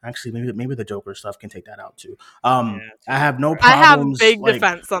 Actually, maybe the Joker stuff can take that out too. I have no I have problems. big like,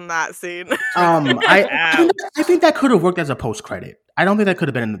 defense on that scene. I think that could have worked as a post credit. I don't think that could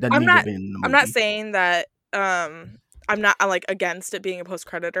have been that I'm needed to not. be in the movie. I'm not saying that. I'm not like against it being a post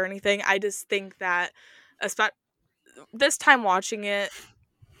credit or anything. I just think that, this time watching it,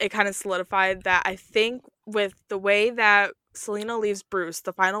 it kind of solidified that I think with the way that Selena leaves Bruce,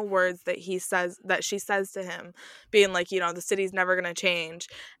 the final words that she says to him, being like, the city's never gonna change,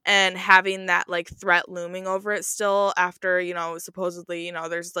 and having that like threat looming over it still after, supposedly,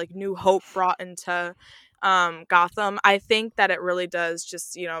 there's like new hope brought into Gotham. I think that it really does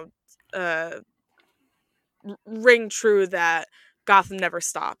just, ring true that Gotham never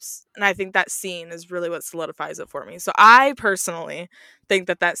stops. And I think that scene is really what solidifies it for me. So I personally think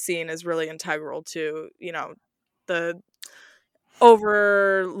that scene is really integral to, the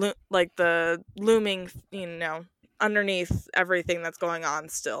the looming, underneath everything that's going on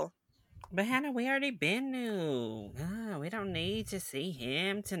still. But Hannah, we already been knew. We don't need to see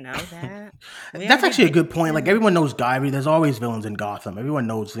him to know that. That's actually a good point. Like, everyone knows Diary. There's always villains in Gotham. Everyone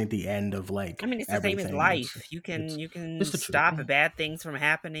knows at the end of like. I mean, it's the everything. same as life. You can stop bad things from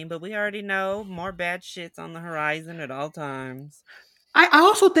happening, but we already know more bad shit's on the horizon at all times. I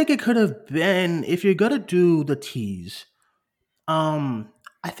also think it could have been, if you're gonna do the tease, I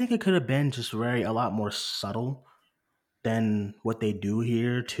think it could have been just a lot more subtle than what they do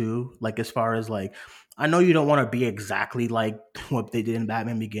here too. Like, as far as like, I know you don't want to be exactly like what they did in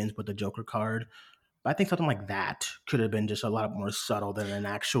Batman Begins with the Joker card, but I think something like that could have been just a lot more subtle than an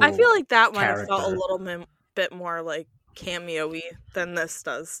actual. I feel like that might character. have felt a little bit more like cameo-y than this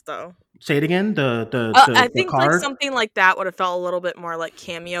does, though. Say it again. I think card? like something like that would have felt a little bit more like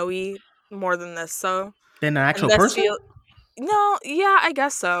cameo-y more than this. So than an actual person. No, yeah, I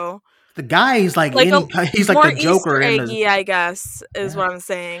guess so. The guy is like he's like the Joker in the. I guess is what I'm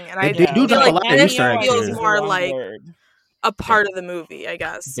saying, and they do drop a lot of Easter eggs. Feels more like a part of the movie, I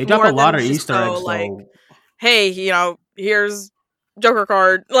guess. They drop a lot of Easter eggs, like, hey, here's Joker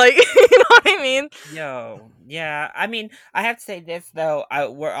card, like, you know what I mean? Yeah. I mean, I have to say this though.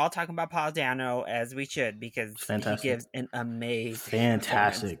 We're all talking about Paul Dano, as we should, because he gives an amazing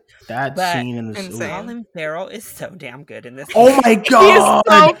that scene in the Colin Farrell is so damn good in this. Oh my god, he's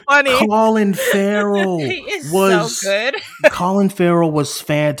so funny. Colin Farrell was so good. Colin Farrell was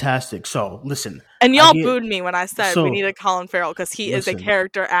fantastic. So listen, and y'all booed me when I said we needed Colin Farrell because he is a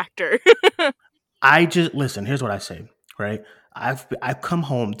character actor. Listen. Here's what I say. Right, I've come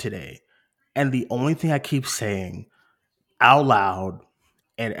home today. And the only thing I keep saying out loud,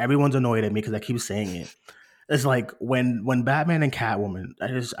 and everyone's annoyed at me because I keep saying it, is like when Batman and Catwoman.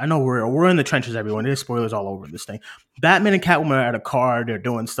 I know we're in the trenches, everyone. There's spoilers all over this thing. Batman and Catwoman are at a car, they're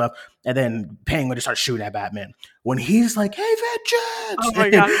doing stuff, and then Penguin just starts shooting at Batman. When he's like, "Hey, vengeance!" Oh my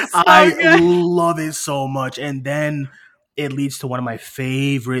god, I love it so much. And then it leads to one of my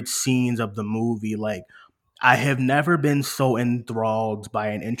favorite scenes of the movie, like. I have never been so enthralled by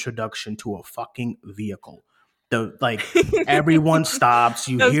an introduction to a fucking vehicle. Everyone stops,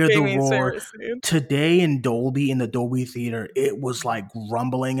 you hear the roar. Today in the Dolby Theater, it was like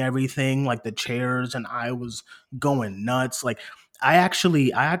rumbling everything, like the chairs, and I was going nuts. Like I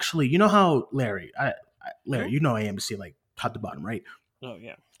actually, you know how Larry, you know AMC like top to bottom, right? Oh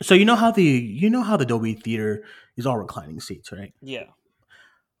yeah. So you know how the Dolby Theater is all reclining seats, right? Yeah.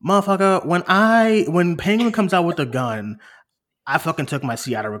 Motherfucker, when Penguin comes out with a gun, I fucking took my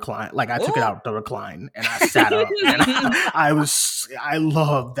seat out of recline. Like I took it out the recline and I sat up. And I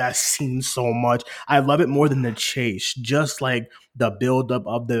love that scene so much. I love it more than the chase. Just like the buildup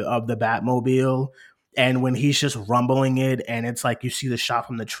of the Batmobile And when he's just rumbling it, and it's like you see the shot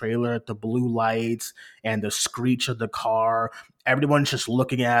from the trailer, the blue lights and the screech of the car, everyone's just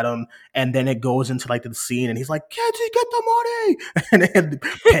looking at him, and then it goes into like the scene, and he's like, "Can't you get the money?" And then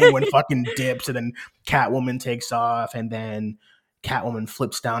Penguin fucking dips, and then Catwoman takes off, and then Catwoman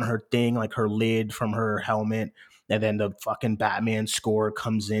flips down her thing, like her lid from her helmet, and then the fucking Batman score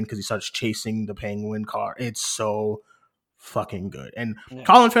comes in because he starts chasing the Penguin car. It's so fucking good. And Yeah.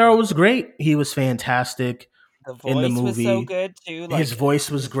 Colin Farrell was great. He was fantastic The in the voice was so movie. good too. His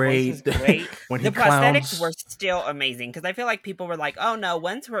voice was great. When The he prosthetics clowns. were still amazing because I feel like people were like, "Oh no,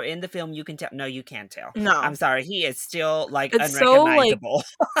 once we're in the film, you can tell." No, you can't tell. No. I'm sorry, he is still like It's so, like, unrecognizable.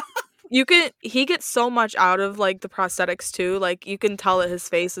 he gets so much out of like the prosthetics too. Like you can tell that his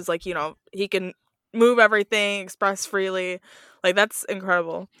face is like, he can move everything, express freely. Like that's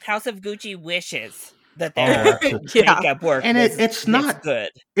incredible. House of Gucci wishes that Oh, their absolutely. Yeah. makeup work And was it's this not good.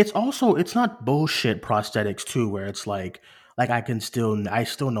 it's not bullshit prosthetics too, where it's like I still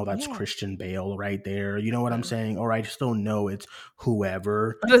know that's Yeah. Christian Bale right there. You know what I'm Mm. saying? Or I still know it's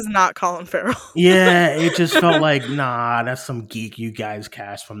whoever. That is not Colin Farrell. Yeah, it just felt like, nah, that's some geek you guys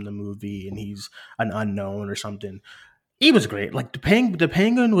cast from the movie, and he's an unknown or something. He was great. Like the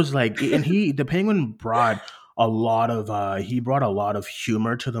penguin was like, and the penguin brought a lot of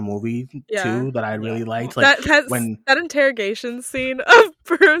humor to the movie Yeah. too that I Yeah. really liked. Like when That interrogation scene of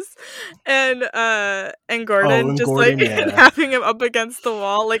Bruce and Gordon and just Gordon, like yeah. having him up against the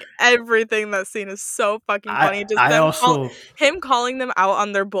wall, like everything in that scene is so fucking funny. Just him calling them out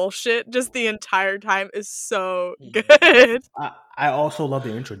on their bullshit just the entire time is so good. I also love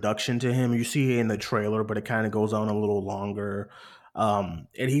the introduction to him. You see it in the trailer, but it kind of goes on a little longer. And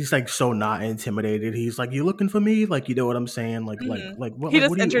he's like so not intimidated. He's like, "You looking for me?" Like, you know what I'm saying? Like Mhm. what? He Like, just what do you?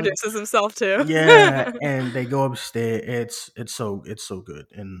 Like, introduces himself too. yeah, and they go upstairs. It's so good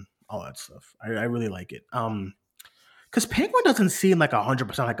and all that stuff. I really like it. Because Penguin doesn't seem like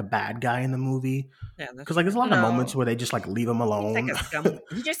 100% like a bad guy in the movie. Yeah, that's Because like there's a true. lot of No. moments where they just like leave him He's like alone. a scum.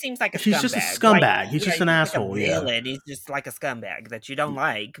 He just seems like a He's scumbag. just a Like, scumbag. He's just an like asshole. a Yeah, villain. He's just like a scumbag that you don't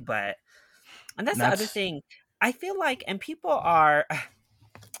like. But and that's and the other that's thing. I feel like, and people are.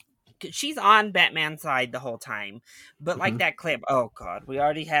 She's on Batman's side the whole time, but like mhm. that clip, oh god, we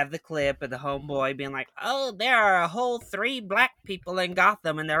already have the clip of the homeboy being like, "Oh, there are a whole 3 black people in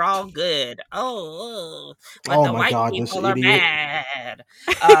Gotham, and they're all good. Oh, but Oh the my white god, this people are idiot. bad."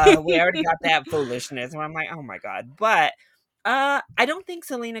 We already got that foolishness, where I'm like, "Oh my god!" But I don't think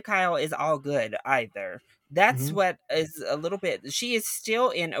Selena Kyle is all good either. That's Mhm. what is a little bit. She is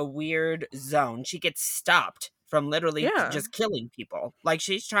still in a weird zone. She gets stopped from literally Yeah. just killing people. Like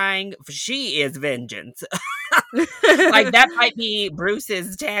she's trying. She is vengeance. Like that might be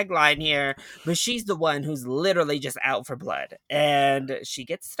Bruce's tagline here, but she's the one who's literally just out for blood, and she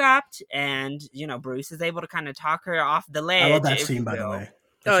gets stopped. And Bruce is able to kind of talk her off the I love ledge, that if scene, you by the will. way.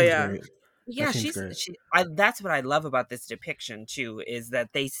 That Oh scene's yeah. great. That Yeah, scene's great. that's what I love about this depiction too, is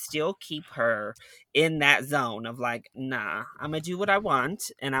that they still keep her in that zone of like, nah, I'm gonna do what I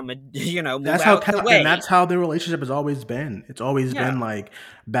want, and I'm gonna, move That's how out the and way. that's how their relationship has always been. It's always Yeah, been like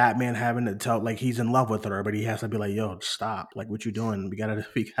Batman having to tell like he's in love with her, but he has to be like, "Yo, stop! Like, what you doing? We gotta."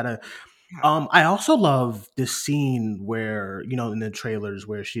 yeah, I also love this scene where in the trailers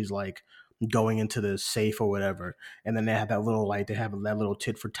where she's like going into the safe or whatever, and then they have that little like they have that little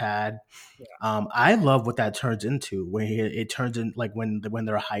tit for tat. yeah. I love what that turns into when it turns in like when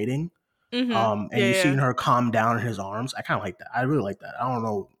they're hiding. And Yeah, you yeah. seeing her calm down in his arms. I kind of like that. I really like that. I don't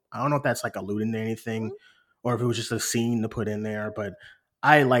know. If that's like alluding to anything, or if it was just a scene to put in there. But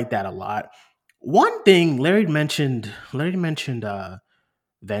I like that a lot. One thing Larry mentioned.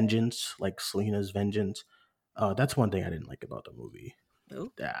 Vengeance, like Selena's vengeance. That's one thing I didn't like about the movie.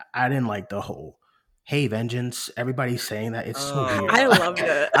 Ooh. I didn't like the whole "Hey, vengeance." Everybody's saying that. It's so weird. I loved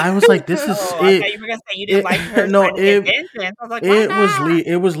it. I was like, "This is Oh, I it." thought you were gonna say you didn't like her No, trying to get vengeance. I was like, why not?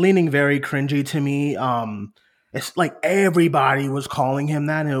 it was leaning very cringy to me. It's like everybody was calling him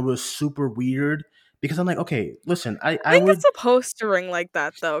that, and it was super weird because I'm like, okay, listen, I I think it's would. supposed to ring like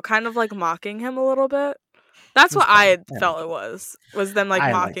that though, kind of like mocking him a little bit. That's It's what fine. I I felt like it it. was them like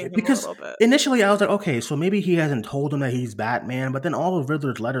I like mocking it him a because little bit. initially I was like, okay, so maybe he hasn't told him that he's Batman, but then all of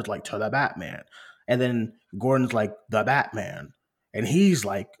Riddler's letters like to the Batman, and then Gordon's like the Batman, and he's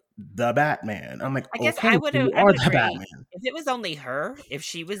like the Batman. I'm like, I guess okay, so you I are would the agree Batman. if it was only her, if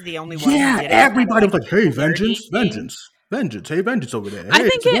she was the only one who Yeah, did it, kind of everybody like was like, hey, the flirty vengeance, thing. vengeance, vengeance, hey, vengeance over there. I Hey,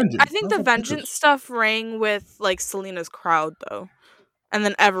 think it's I vengeance. I think was the like, vengeance Jesus. stuff rang with like Selena's crowd though. And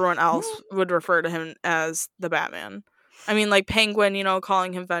then everyone else would refer to him as the Batman. I mean, like Penguin,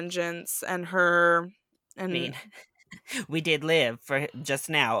 calling him Vengeance, and her, I mean, and We did live for just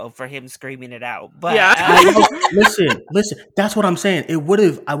now for him screaming it out, but Yeah. I love listen. That's what I'm saying. I would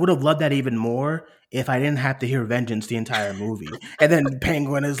have loved that even more if I didn't have to hear "Vengeance" the entire movie, and then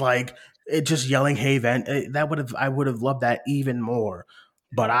Penguin is like just yelling "Hey, That would have I would have loved that even more.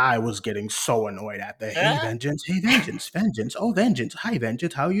 But I was getting so annoyed at the Hey, Vengeance, Vengeance, oh, Vengeance, hi,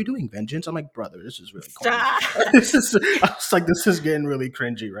 Vengeance, how are you doing, Vengeance?" I'm like, brother, this is really corny. stop. I was like, this is getting really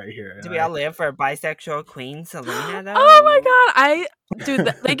cringy right here. Do we all live for bisexual Queen Selena though? Oh my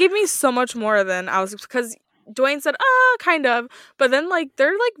god, they gave me so much more than I was, because Dwayne said, kind of, but then like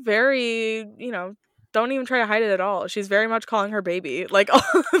they're like very, don't even try to hide it at all. She's very much calling her baby, like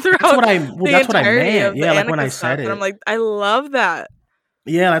throughout That's what I entirety meant. of the Yeah, like when I Annika stuff, said and it. I'm like, I love that.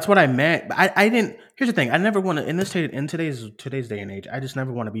 Yeah, that's what I meant. But I didn't. Here's the thing: I never want to in today's day and age. I just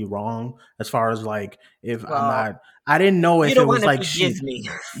never want to be wrong as far as like if I'm Well, not. I didn't know you if don't it was want to like be she. Disney.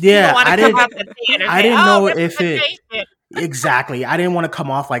 You Yeah, don't want to come out the theater and I say, didn't "Oh, know if it representation." exactly. I didn't want to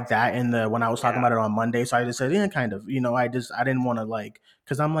come off like that when I was talking Yeah. about it on Monday. So I just said, yeah, kind of. I didn't want to like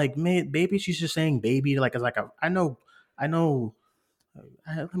because I'm like, man, baby. She's just saying baby like it's like I know. I know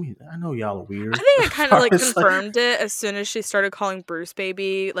I know y'all are weird. I think as it kind of far like as, confirmed it as soon as she started calling Bruce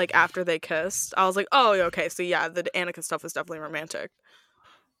baby, like after they kissed. I was like, oh, okay, so yeah, the Annika stuff was definitely romantic.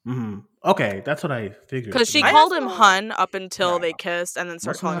 Okay, that's what I figured. Because she I called him also- hun up until Nah, they kissed, and then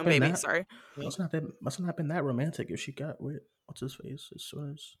started must calling not him been baby. that. Sorry. Must not been that romantic if she got with what's his face as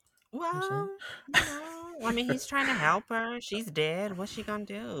soon as. Well, I mean, he's trying to help her. She's dead. What's she gonna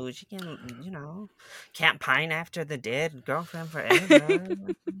do? She can't pine after the dead girlfriend forever.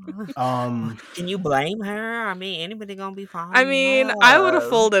 Can you blame her? I mean, anybody gonna be falling I in mean, I would have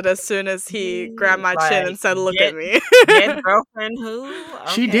love? folded as soon as he grabbed my chin and Like, said, "Look at me." dead girlfriend who?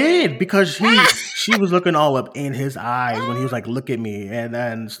 She Okay. did because she was looking all up in his eyes when he was like, "Look at me,"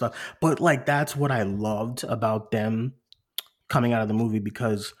 and stuff. But like that's what I loved about them coming out of the movie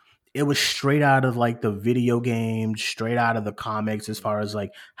because it was straight out of like the video games, straight out of the comics, as far as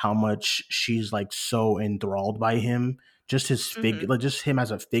like how much she's like so enthralled by him, just his figure, like just him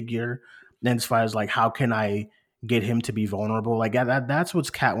as a figure. And as far as like how can I get him to be vulnerable, like that's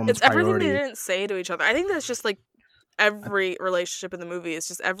what's Catwoman's It's everything they priority. didn't say to each other. I think that's just like every relationship in the movie. It's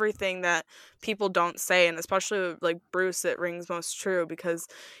just everything that people don't say, and especially with, like Bruce, it rings most true because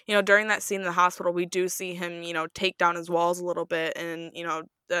during that scene in the hospital, we do see him take down his walls a little bit and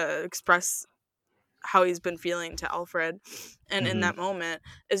express how he's been feeling to Alfred. And in that moment,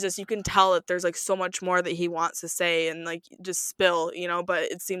 is just you can tell that there's like so much more that he wants to say and like just spill, but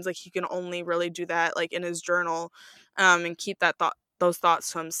it seems like he can only really do that like in his journal, and keep those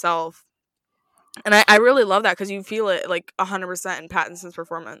thoughts to himself. And I really love that because you feel it like 100% in Pattinson's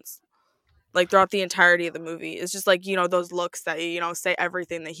performance, like throughout the entirety of the movie. It's just like those looks that say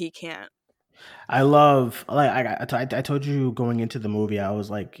everything that he can't. I love like I told you going into the movie I was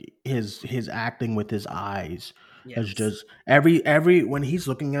like his acting with his eyes is Yes. just every when he's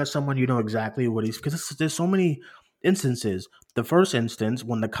looking at someone you know exactly what he's because there's so many instances. The first instance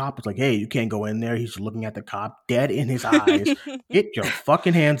when the cop is like, "Hey, you can't go in there," he's looking at the cop dead in his eyes. "Get your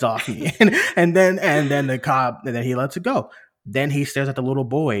fucking hands off me!" and then the cop and then he lets it go. Then he stares at the little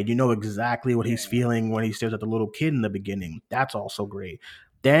boy. You know exactly what he's feeling when he stares at the little kid in the beginning. That's also great.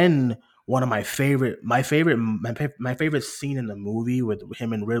 Then one of my favorite scene in the movie with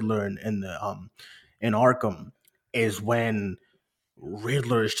him and Riddler in Arkham is when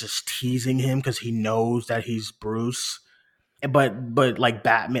Riddler is just teasing him because he knows that he's Bruce, but like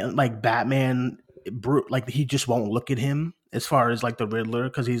Batman, like he just won't look at him as far as like the Riddler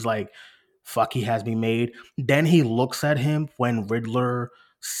because he's like, fuck, he has me made. Then he looks at him when Riddler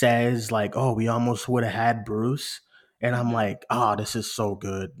says like, "Oh, we almost would have had Bruce." And I'm like, oh, this is so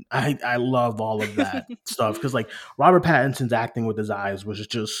good. I love all of that stuff because like Robert Pattinson's acting with his eyes was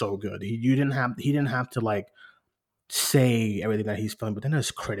just so good. He didn't have to like say everything that he's feeling, but then there's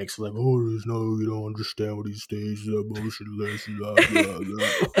critics like, "Oh, there's no, you don't understand what he's saying. He's emotionless."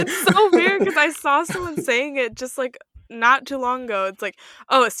 It's so weird because I saw someone saying it just like not too long ago. It's like,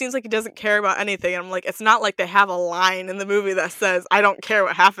 oh, it seems like he doesn't care about anything. And I'm like, it's not like they have a line in the movie that says, "I don't care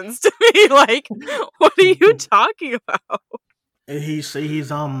what happens to me." Like, what are you talking about?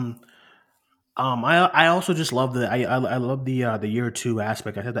 I also just love I love the year two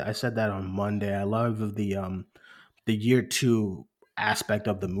aspect. I said that on Monday. I love the year two aspect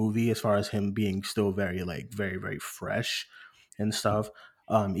of the movie as far as him being still very very fresh and stuff.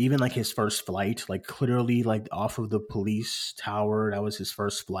 Even like his first flight, like clearly like off of the police tower, that was his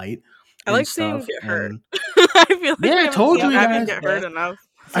first flight I and like seeing him stuff. get hurt. And I feel like yeah, I we haven't told seen you Batman guys. get hurt enough.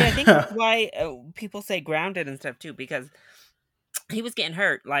 See, I think that's why people say grounded and stuff too, because he was getting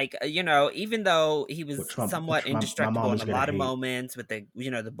hurt. Like, even though he was somewhat My mom indestructible in is a gonna lot of hate. moments with the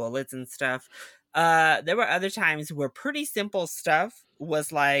the bullets and stuff, there were other times where pretty simple stuff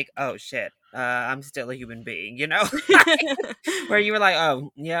was like, oh shit, I'm still a human being, where you were like,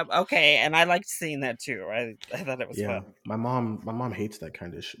 oh yep, okay. And I liked seeing that too. I thought it was Yeah, fun. my mom hates that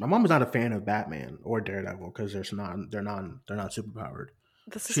kind of shit. My mom is not a fan of Batman or Daredevil because they're not superpowered.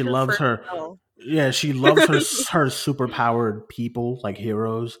 This is She her loves first her, show. yeah, she loves her superpowered people like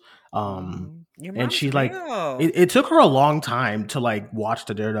heroes. Your And mom's she like real. it took her a long time to like watch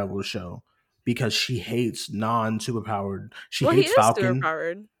the Daredevil show because she hates non superpowered. She Well, he hates is Falcon.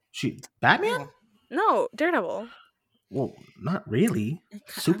 superpowered. She Batman? Oh, No, Daredevil. Well, not really. I mean,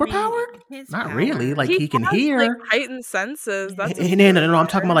 Superpowered? his Not really. Like powers. He he can has like hear. heightened senses. That's a No, I'm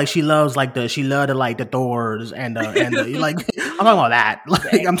talking about superpower. like she loves like she loved the like the Thors and the like I'm talking about that.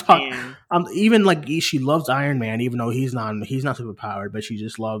 The Like X-Men. even like she loves Iron Man, even though he's not super powered, but she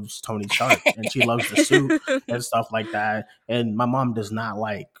just loves Tony Stark and she loves the suit and stuff like that. And my mom does not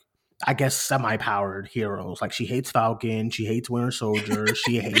like, I guess, semi-powered heroes. Like she hates Falcon, she hates Winter Soldier,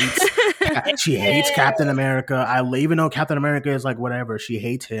 she hates Captain America. Even though Captain America is like whatever, she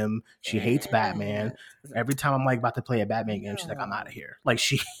hates him. She hates Batman. Every time I'm like about to play a Batman game, she's like, "I'm out of here." Like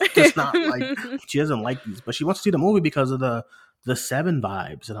she does not like. She doesn't like these, but she wants to see the movie because of the Seven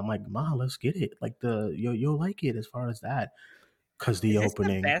vibes, and I'm like, "Ma, let's get it. Like you'll like it as far as that." Because the Is this the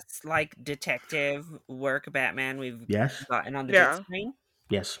opening, best like detective work Batman we've yes, gotten on the big Yeah, screen?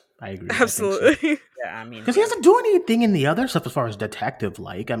 yes, I agree. I think so. absolutely. Yeah, I mean, Because he doesn't do anything in the other stuff as far as detective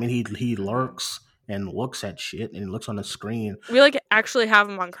like. I mean, he lurks and looks at shit and looks on the screen. We like actually have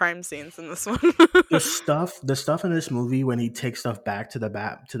him on crime scenes in this one. The stuff in this movie when he takes stuff back to the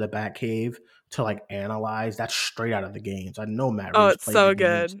bat cave to like analyze, that's straight out of the games. I know Matt Oh, Reeves it's played the so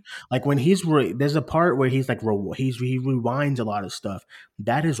games. good. Like when there's a part where he's like he rewinds a lot of stuff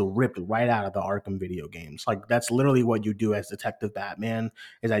that is ripped right out of the Arkham video games. Like that's literally what you do as Detective Batman,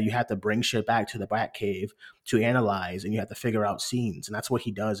 is that you have to bring shit back to the bat cave to analyze and you have to figure out scenes, and that's what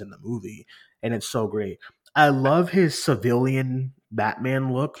he does in the movie, and it's so great. I love his civilian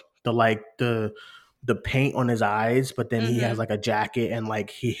Batman look, the paint on his eyes, but then he has like a jacket and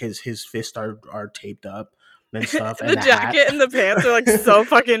like his fists are taped up and stuff, and The the hat. jacket and the pants are like so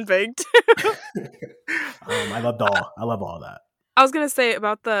fucking big too. I love all that. I was gonna say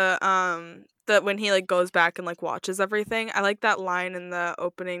about the when he like goes back and like watches everything. I like that line in the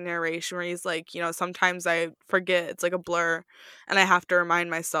opening narration where he's like, sometimes I forget, it's like a blur, and I have to remind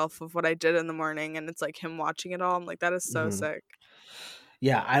myself of what I did in the morning, and it's like him watching it all. I'm like, that is so Mhm. sick.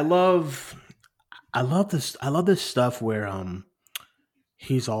 Yeah, I love this stuff where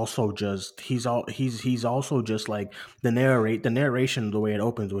he's also just he's also just like the narration, the way it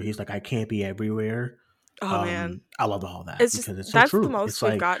opens where he's like, I can't be everywhere. Oh man, I love all that it's just because it's so that's the true. It's most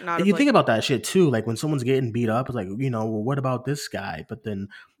we've like, gotten out and of you like. think about that shit too, like when someone's getting beat up, it's like, well, what about this guy? But then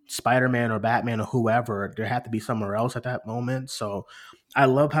Spider-Man or Batman or whoever, there had to be somewhere else at that moment. So I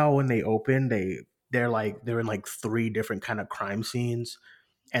love how when they open, they're in like three different kind of crime scenes,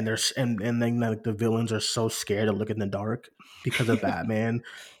 and and then like the villains are so scared to look in the dark because of Batman,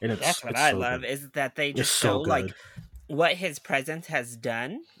 and that's what it's I so love good. is that they It's just so show like good. what his presence has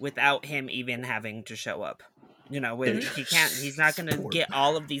done without him even having to show up. He's not gonna Poor, get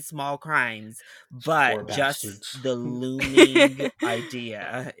all of these small crimes, poor but just bastards. the looming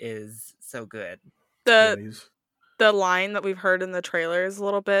idea is so good. Yeah, the he's the line that we've heard in the trailers a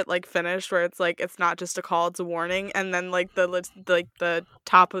little bit like finished where it's like it's not just a call, it's a warning, and then like the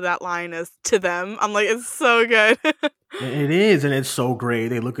top of that line is to them. I'm like, it's so good. it is, and it's so great.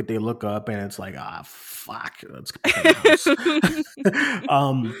 They look up, and it's like, fuck, let's get back in the house.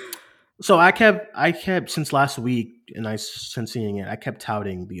 So I kept since last week, and since seeing it, I kept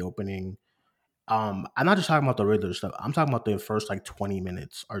touting the opening. I'm not just talking about the Riddler stuff. I'm talking about the first like 20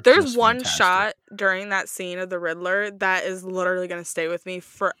 minutes are There's just one fantastic. shot during that scene of the Riddler that is literally going to stay with me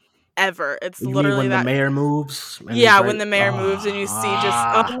forever. It's You mean literally when the that. mayor moves and he's Yeah, right? when the mayor moves and you see just,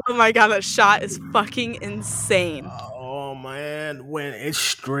 oh my god, that shot is fucking insane. Oh man, when it's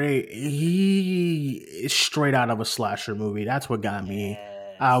straight out of a slasher movie. That's what got me.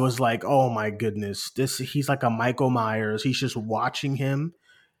 I was like, oh my goodness, he's like a Michael Myers. He's just watching him,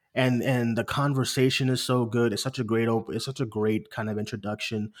 and the conversation is so good. It's such a great kind of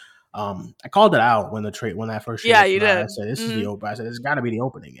introduction. I called it out when when that first Yeah, trailer you came out. I did. said, this is the open. I said, it's got to be the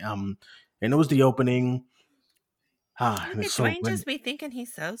opening. And it was the opening. Look And at it's so Dwayne good. just be thinking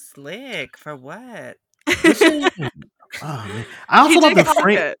he's so slick for what? Listen, oh man, I He also love did the clock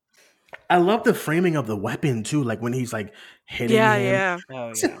frame. it. I love the framing of the weapon too. Like when he's like hitting Yeah, him. yeah. Oh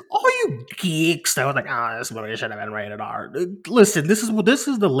I said, yeah. all you geeks that was like, this movie should have been rated R. Listen, this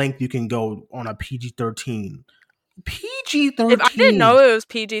is the length you can go on a PG-13. If I didn't know PG-13. it was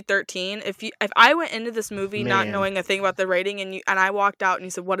PG-13, if I went into this movie not Man. knowing a thing about the rating and I walked out and you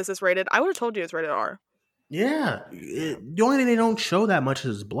said, "What is this rated?" I would have told you it's rated R. Yeah. The only thing they don't show that much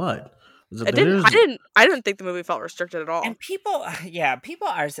is blood. I didn't think the movie felt restricted at all. And people, yeah, people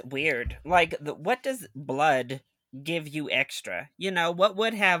are weird. Like, what does blood give you extra? You know, what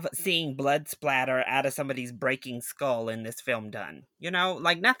would have seeing blood splatter out of somebody's breaking skull in this film done? You know,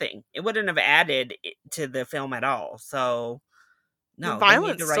 like nothing. It wouldn't have added to the film at all. So, The no, they made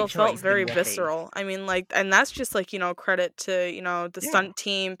violence the still right felt choice. very in what they- visceral. I mean, like, and that's just like, credit to, the Yeah. stunt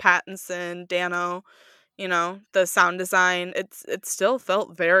team, Pattinson, Dano, the sound design. It still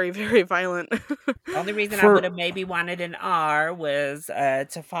felt very, very violent. The only reason I would have maybe wanted an R was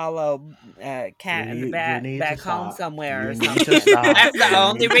to follow Cat in the back home somewhere or You need something. to stop. That's the You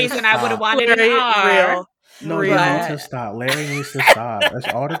only need to reason I would have stop. wanted an Very R. real. No, Real. you need to stop. Larry needs to stop. That's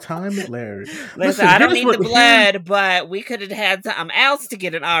all the time with Larry. Listen, I don't here's need what- the blood, but we could have had something else to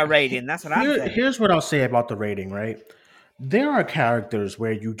get an R rating. That's what I'm saying. Here's what I'll say about the rating, right? There are characters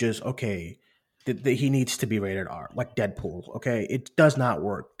where you just, okay, he needs to be rated R, like Deadpool, okay? It does not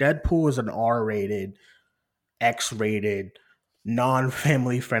work. Deadpool is an R-rated, X-rated,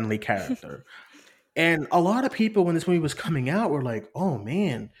 non-family friendly character. And a lot of people, when this movie was coming out, were like, oh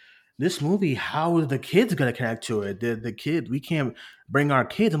man, this movie, how are the kids going to connect to it? The kid, we can't bring our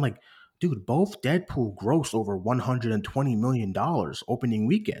kids. I'm like, dude, both Deadpool grossed over $120 million opening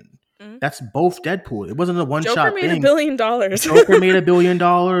weekend. Mhm. That's both Deadpool. It wasn't a one-shot Joker made thing. $1 billion. Joker made $1 billion.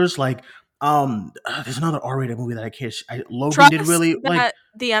 Like, there's another R-rated movie that I can't. Logan Trust did really that like.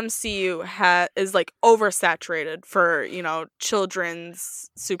 the MCU is like oversaturated for children's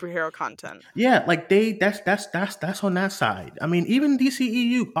superhero content. Yeah, like that's on that side. I mean, even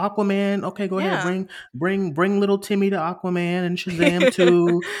DCEU, Aquaman. Okay, go Yeah. ahead, bring little Timmy to Aquaman and Shazam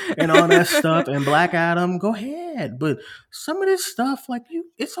 2 and all that stuff and Black Adam. Go ahead, but some of this stuff, like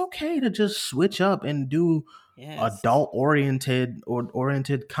it's okay to just switch up and do adult oriented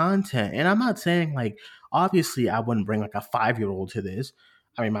content. And I'm not saying like obviously I wouldn't bring like a 5-year-old to this.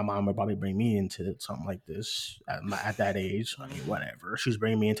 I mean, my mom would probably bring me into something like this at that age. I mean, whatever. She's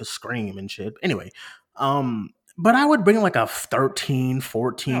bringing me into Scream and shit. Anyway, but I would bring like a 13,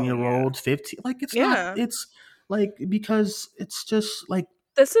 14-year-old, 15. Like, it's not, it's like, because it's just like.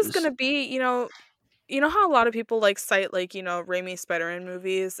 This is going to be, you know how a lot of people like cite like, Raimi Spider-Man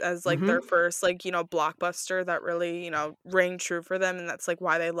movies as like their first like, blockbuster that really, rang true for them. And that's like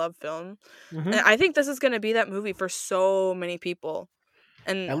why they love film. And I think this is going to be that movie for so many people.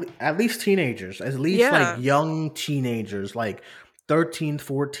 And at least teenagers, at least like young teenagers, like 13,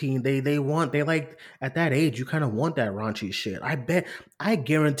 14, they like at that age, you kind of want that raunchy shit. I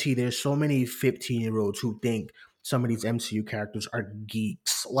guarantee there's so many 15-year-olds who think some of these MCU characters are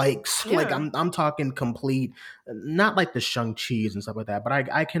geeks. Like I'm talking complete, not like the Shang-Chi's and stuff like that, but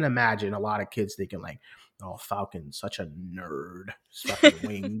I can imagine a lot of kids thinking like, oh, Falcon's such a nerd, fucking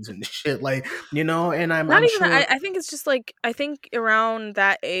wings and shit, like, and I'm not even sure. I think it's just like, I think around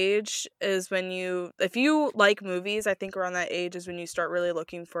that age is when if you like movies, I think around that age is when you start really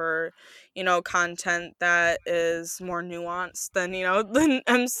looking for, content that is more nuanced than, than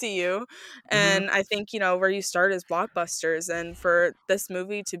MCU. And I think, where you start is blockbusters, and for this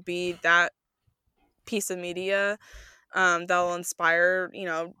movie to be that piece of media that'll inspire,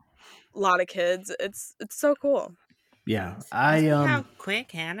 a lot of kids, it's so cool. Yeah, how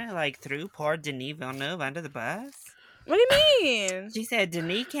quick Hannah like threw poor Denis Villeneuve under the bus. What do you mean? She said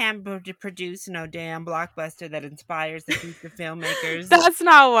Denis can't produce no damn blockbuster that inspires the future filmmakers. That's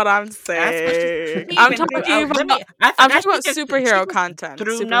not what I'm saying. I'm talking about superhero content.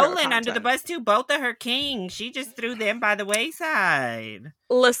 Threw Nolan under the bus too. Both of her kings. She just threw them by the wayside.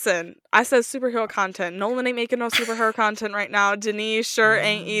 Listen, I said superhero content. Nolan ain't making no superhero content right now. Denis sure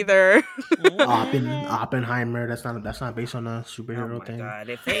ain't either. Oppenheimer. That's not based on a superhero thing. God,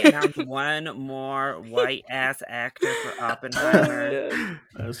 if they announce one more white ass actor for Oppenheimer,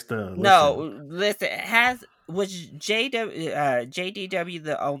 was JDW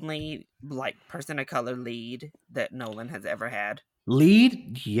the only like person of color lead that Nolan has ever had?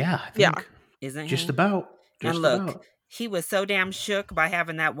 Lead, yeah, I think. Isn't just he? about? And look, he was so damn shook by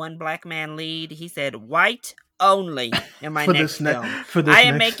having that one black man lead. He said, "White only in my for next this next film. for I this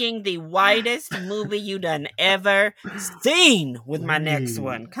am next. making the widest movie you done ever seen with my next Wait,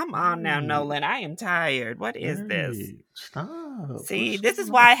 one. Come on now, wait, Nolan. I am tired. What is this? wait! Stop! See, What's this is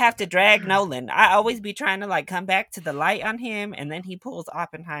going why on? I have to drag Nolan. I always be trying to like come back to the light on him, and then he pulls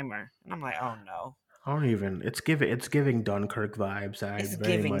Oppenheimer, and I'm like, oh no, I don't even. It's giving Dunkirk vibes. I it's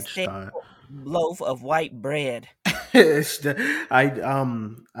very giving much stale thought. loaf of white bread. It's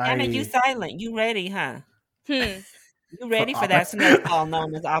Anna, you I silent. You ready, huh? Hmm. You for ready for Oppen- that snowfall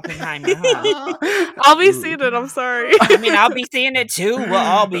known as Oppenheimer, huh? I'll be seeing it. I'm sorry. I mean, I'll be seeing it too. We'll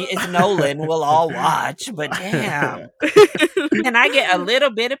all be. It's Nolan. We'll all watch. But damn, can I get a little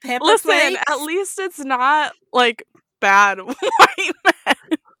bit of pepper Listen, at flakes? least it's not like bad white men.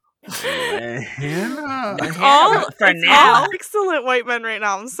 Hannah. But It's Hannah, all for it's all now, excellent white men right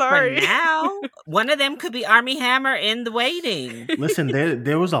now. I'm for sorry. now, one of them could be Army Hammer in the waiting. Listen,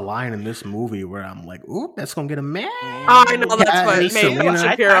 there was a line in this movie where I'm like, "Ooh, that's gonna get a man." Oh, I know that's Me what Yeah, made too. Ben Selena. I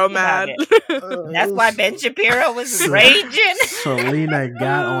Shapiro talked about mad. it. That's why Ben Shapiro was Se- raging. Selena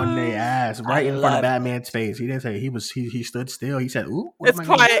got on their ass I right in front of loved it. Batman's face. He didn't say he stood still. He said, "Ooh, what It's am I He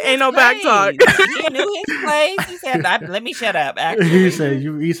gonna?" quiet. knew Ain't his no back talk. place. He knew his place. He said, "Let me shut up." He Actually, said,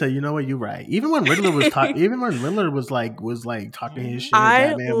 "You." He said, "You know what? You're right." Even when Riddler was talking, even when Riddler was like talking his Mhm. shit, I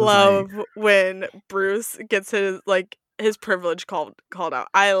Batman was like, love when Bruce gets his privilege called out.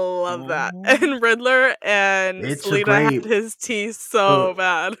 I love that. Mhm. And Riddler and "It's a Selena had great." his tea Uh, so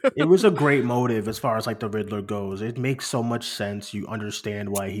bad. it was a great motive as far as like the Riddler goes. It makes so much sense. You understand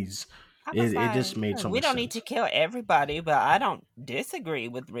why he's. I was It like, just made so we much don't need to sense. kill everybody, but I don't disagree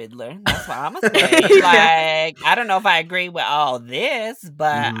with Riddler. That's what I'm gonna say. Yeah. Like, I don't know if I agree with all this,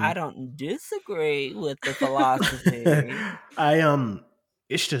 but Hmm I don't disagree with the philosophy. I.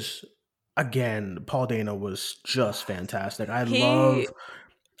 It's just again, Paul Dano was just fantastic. He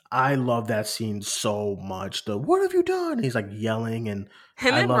I love that scene so much. The what have you done? He's like yelling, and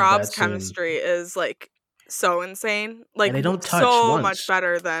him I and love Rob's that scene. chemistry is like so insane. And Like they don't touch so much once.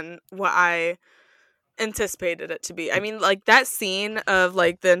 better than what I anticipated it to be. I mean, like that scene of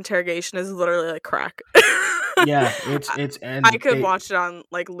like the interrogation is literally like crack. Yeah, I, it's I and could watch it on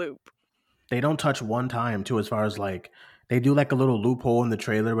like loop. they don't touch one time too. As far as like they do like a little loophole in the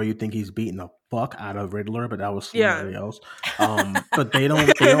trailer where you think he's beating the fuck out of Riddler, but that was Yeah. somebody else. But they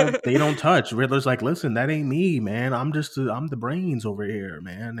don't touch. Riddler's like, listen, that ain't me, man. I'm the brains over here,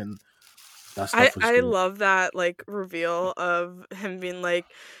 man, and that I stuff was I good. love that like reveal of him being like,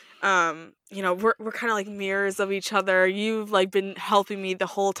 we're kind of like mirrors of each other. You've like been helping me the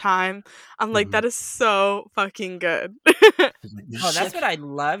whole time. I'm like, Mhm. that is so fucking good. He's like, "You're Oh, that's sick." what I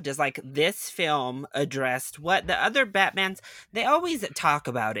loved is like this film addressed what the other Batmans, they always talk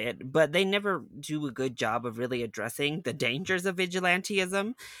about it, but they never do a good job of really addressing the dangers of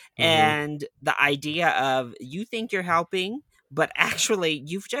vigilantism Mhm. and the idea of you think you're helping, but actually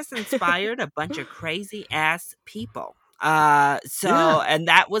you've just inspired a bunch of crazy ass people. Yeah. And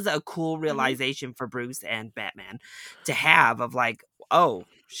that was a cool Mhm. realization for Bruce and Batman to have of like, oh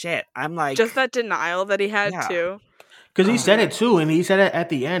shit, I'm Just like, that denial that he had yeah. too. Because he Oh said it man. too, and he said it at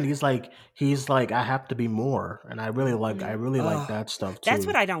the end. He's like, I have to be more, and I Mhm. really like Oh, that stuff that's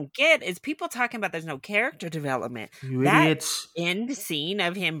what too. I don't get is people talking about there's no character development. You That idiots! end scene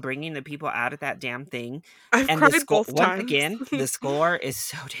of him bringing the people out of that damn thing I've and the cried score both once times. again, the score is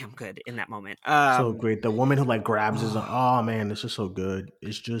so damn good in that moment. So great. The woman who like grabs his. Oh, Oh man, this is so good.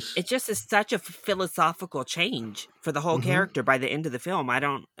 It's just. it just is such a philosophical change for the whole Hmm character by the end of the film. I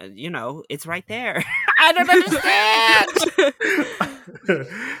don't, it's right there. I don't understand.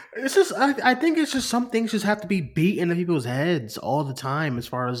 It's just. I think it's just some things just have to be beat into people's heads all the time. As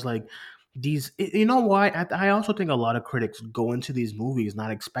far as like these, you know why? I also think a lot of critics go into these movies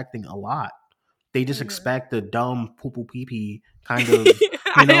not expecting a lot. They just Mhm. expect the dumb poo poo pee pee kind of,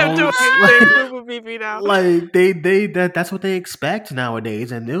 I am doing like, saying boo boo beep now. like that's what they expect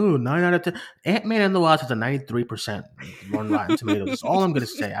nowadays. And ooh, 9 out of 10. Ant Man and the Wasp has a 93% on Rotten Tomatoes. That's all I'm gonna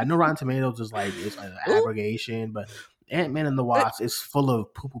say. I know Rotten Tomatoes is like it's an Ooh, aggregation, but Ant Man and the Wasp is full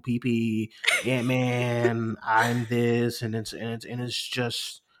of poo poo pee pee. Ant Man, I'm this, and it's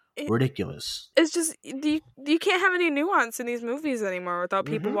just ridiculous. It's just you can't have any nuance in these movies anymore without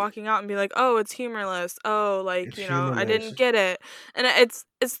people Hmm walking out and be like, "Oh, it's humorless. Oh, like, It's I humorless. didn't get it." And it's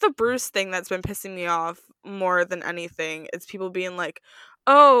the Bruce thing that's been pissing me off more than anything. It's people being like,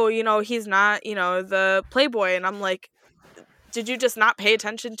 "Oh, he's not, the playboy." And I'm like, did you just not pay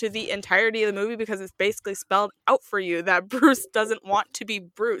attention to the entirety of the movie because it's basically spelled out for you that Bruce doesn't want to be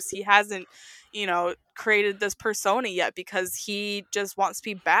Bruce. He hasn't, created this persona yet because he just wants to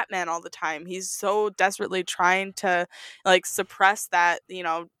be Batman all the time. He's so desperately trying to like suppress that,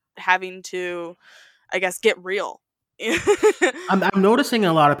 having to I guess, get real. I'm noticing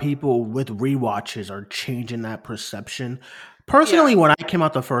a lot of people with rewatches are changing that perception. Personally, Yeah. when I came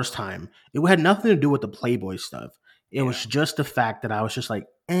out the first time, it had nothing to do with the Playboy stuff. It was Yeah. just the fact that I was just like,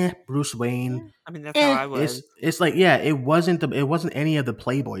 Bruce Wayne. Yeah. I mean, that's how I was. It's like, yeah, it wasn't any of the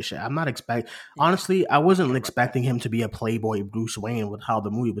Playboy shit. I'm not Yeah. honestly, I care wasn't about expecting him to be a Playboy Bruce Wayne with how the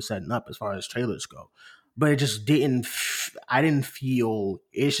movie was setting up as far as trailers go. But it just didn't. I didn't feel.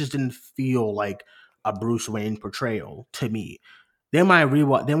 It just didn't feel like a Bruce Wayne portrayal to me. Then when I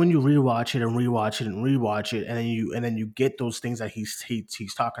rewatch, then when you rewatch it and rewatch it and rewatch it, and then you get those things that he's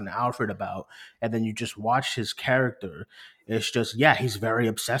talking to Alfred about, and then you just watch his character. It's just, yeah, he's very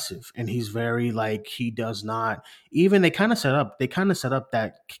obsessive, and he's very like, he does not even, they kind of set up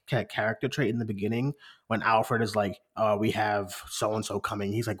that character trait in the beginning when Alfred is like, we have so and so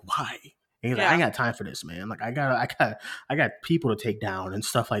coming. He's like, why? And he's like, I ain't got time for this, man. Like, I got people to take down and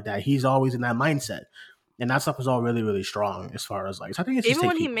stuff like that. He's always in that mindset. And that stuff is all really, really strong as far as like, so I think it's just Even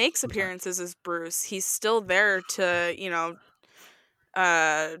when he people makes sometimes. appearances as Bruce, he's still there to,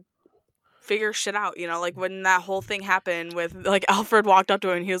 figure shit out, like when that whole thing happened with like Alfred walked up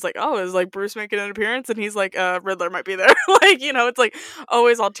to him and he was like, oh, is like Bruce making an appearance? And he's like, Riddler might be there. Like, it's like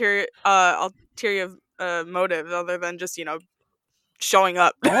always ulterior motive other than just, showing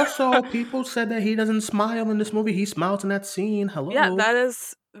up. Also, people said that he doesn't smile in this movie. He smiles in that scene. Hello. Yeah, that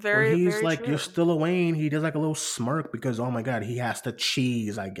is when very, he's very like, true. you're still a Wayne. He does like a little smirk because, oh my God, he has to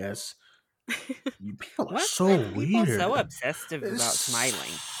cheese, I guess. People are What's so with people weird. so obsessive about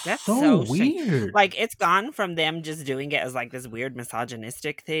smiling? That's so so strange. weird. Like, it's gone from them just doing it as like this weird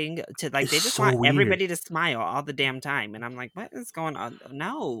misogynistic thing to like they It's just so want weird. everybody to smile all the damn time. And I'm like, what is going on?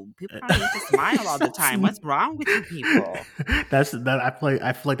 No, people don't need to smile all the time. What's wrong with you people? I feel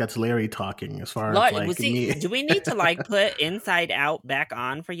like that's Larry talking as far Like, as like see, do we need to like put Inside Out back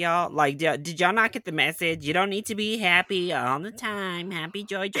on for y'all? Like, did y'all not get the message? You don't need to be happy all the time. Happy,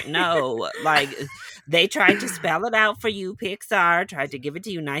 joy. No, like they tried to spell it out for you. Pixar tried to give it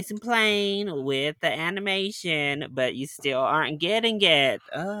to you nice and plain with the animation, but you still aren't getting it.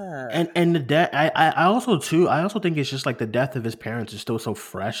 And the death. I also think it's just like the death of his parents is still so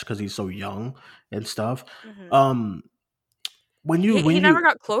fresh because he's so young and stuff. Mm-hmm. When he never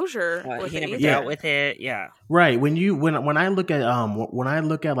got closure with he it never either. dealt with it. Yeah, right. When I look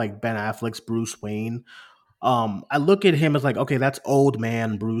at like Ben Affleck's Bruce Wayne, I look at him as like, okay, that's old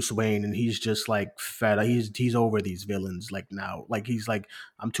man Bruce Wayne, and he's just like fed. He's over these villains like now. Like he's like,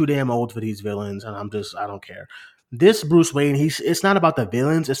 I'm too damn old for these villains, and I don't care. This Bruce Wayne, it's not about the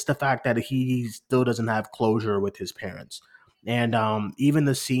villains. It's the fact that he still doesn't have closure with his parents, and even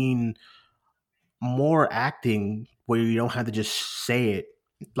the scene, more acting where you don't have to just say it,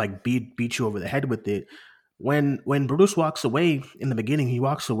 like beat you over the head with it. When Bruce walks away in the beginning, he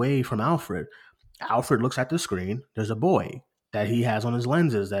walks away from Alfred. Alfred looks at the screen. There's a boy that he has on his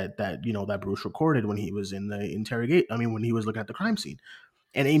lenses that Bruce recorded when he was in the when he was looking at the crime scene.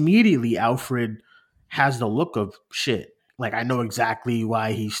 And immediately Alfred has the look of shit. Like, I know exactly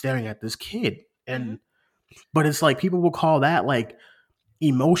why he's staring at this kid. And but it's like people will call that like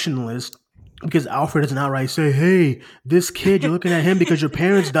emotionless because Alfred doesn't outright say, hey, this kid, you're looking at him because your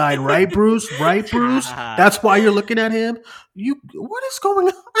parents died, right, Bruce? Right, Bruce? That's why you're looking at him? What is going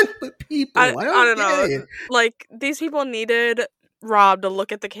on with people? I don't know. It. Like, these people needed Rob to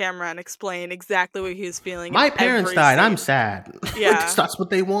look at the camera and explain exactly what he was feeling. My parents died. Scene. I'm sad. Yeah. That's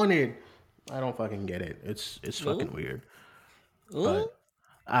what they wanted. I don't fucking get it. It's fucking weird. But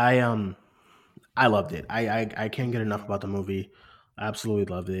I loved it. I can't get enough about the movie. I absolutely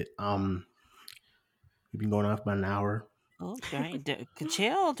loved it. We've been going off about an hour. Okay,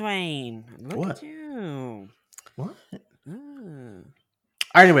 chill, Dwayne. Look at you. What? All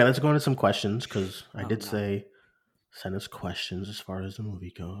right, anyway, let's go into some questions because I did say send us questions as far as the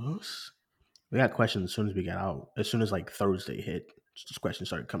movie goes. We got questions as soon as we got out. As soon as like Thursday hit, just questions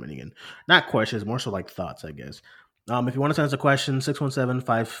started coming in. Not questions, more so like thoughts, I guess. If you want to send us a question,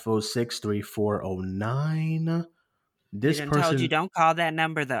 617-546-3409. This person told you don't call that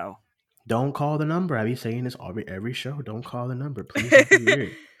number though. Don't call the number. I be saying this every show. Don't call the number. Please don't be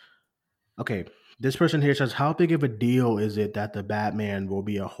weird. Okay. This person here says, how big of a deal is it that the Batman will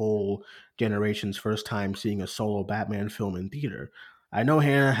be a whole generation's first time seeing a solo Batman film in theater? I know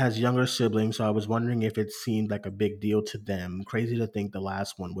Hannah has younger siblings, so I was wondering if it seemed like a big deal to them. Crazy to think the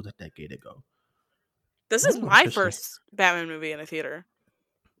last one was a decade ago. This is my first Batman movie in a theater.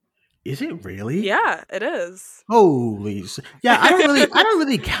 Is it really? Yeah, it is. Holy, yeah! I don't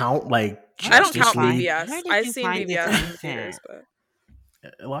really count like Justice I don't count League. BVS. I've seen BVS in theaters, but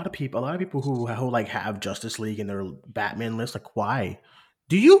a lot of people who like have Justice League in their Batman list. Like, why?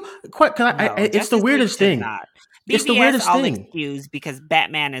 Do you quite? No, It's the Justice League weirdest should thing. not. It's the BVS, weirdest I'll thing. excuse because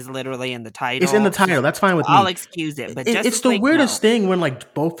Batman is literally in the It's in the title, title. That's fine so with I'll me. excuse it. But It's Justice the League, no. weirdest thing when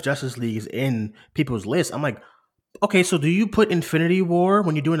like both Justice Leagues in people's lists. I'm like, okay, so do you put Infinity War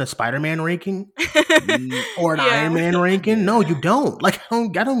when you're doing a Spider-Man ranking or an Iron Yeah. Man ranking? No, you don't. Like, I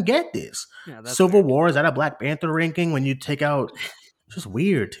don't get this. Yeah, that's Civil weird. War, is that a Black Panther ranking when you take out? It's just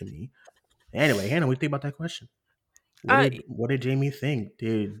weird to me. Anyway, Hannah, what do you think about that question? What did Jamie think?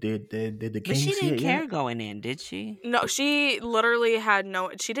 Did the But king she see didn't it care yet? going in, did she? No, she literally had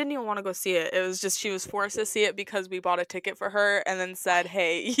no. She didn't even want to go see it. It was just she was forced to see it because we bought a ticket for her, and then said,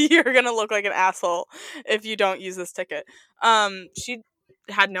 "Hey, you're gonna look like an asshole if you don't use this ticket." She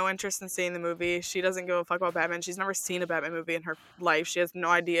had no interest in seeing the movie. She doesn't give a fuck about Batman. She's never seen a Batman movie in her life. She has no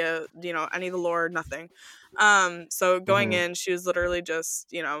idea, any of the lore, nothing. So going Mhm. in, she was literally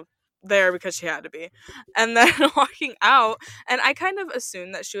just, there because she had to be, and then walking out. And I kind of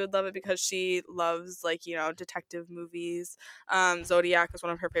assumed that she would love it because she loves, like, detective movies. Zodiac is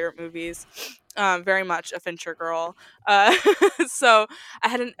one of her favorite movies. Very much a Fincher girl. Uh, so I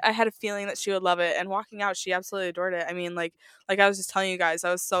had a feeling that she would love it. And walking out, she absolutely adored it. I mean, like I was just telling you guys,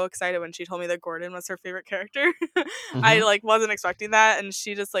 I was so excited when she told me that Gordon was her favorite character. I Mhm. like wasn't expecting that, and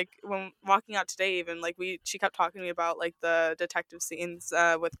she just like when walking out today, even like she kept talking to me about like the detective scenes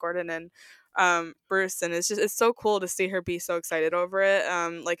with Gordon and Bruce, and it's so cool to see her be so excited over it,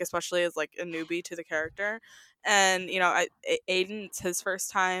 like especially as like a newbie to the character. And Aiden, it's his first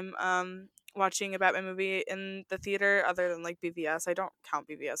time watching a Batman movie in the theater other than like BVS. I don't count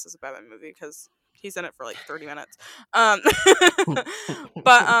BVS as a Batman movie because he's in it for like 30 minutes. um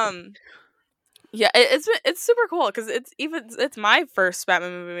but yeah, it's super cool because it's my first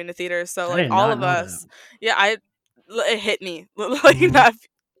Batman movie in the theater. So I like did all not of know that. us, yeah, it hit me like Mhm. that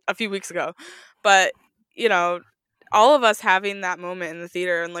a few weeks ago. But you know, all of us having that moment in the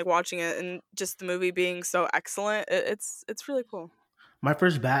theater and like watching it and just the movie being so excellent, it's really cool. My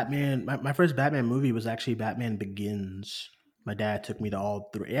first Batman movie was actually Batman Begins. My dad took me to all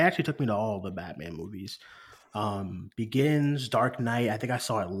three. It actually took me to all the Batman movies. Begins, Dark Knight. I think I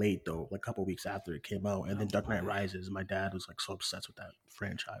saw it late though, like a couple weeks after it came out, and then Dark Knight Rises. My dad was like so obsessed with that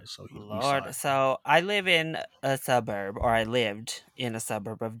franchise, so he saw Lord. it. So I live in a suburb, or I lived in a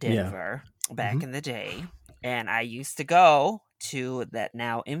suburb of Yeah. Denver Hmm. back in the day. And I used to go to that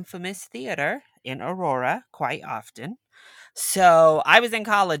now infamous theater in Aurora quite often. So I was in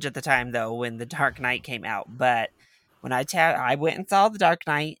college at the time, though, when The Dark Knight came out. But when I went and saw The Dark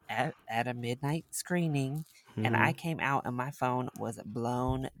Knight at a midnight screening, and Hmm. I came out and my phone was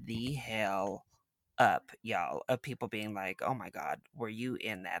blown the hell up, y'all, of people being like, "Oh my god, were you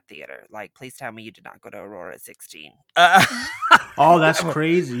in that theater? Like, please tell me you did not go to Aurora at 16." Oh, that's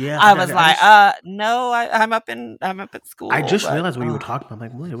crazy. Yeah, I was like, I no, I'm up at I school, just but realized what you were talking about. I'm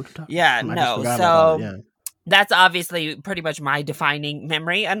like, what are you talking yeah, about? I just no. forgot about that. So Yeah. that's obviously pretty much my defining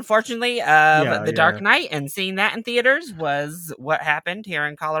memory, unfortunately, Yeah. of The Yeah. Dark Knight, and seeing that in theaters was what happened here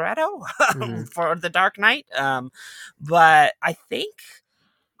in Colorado Hmm. for The Dark Knight. But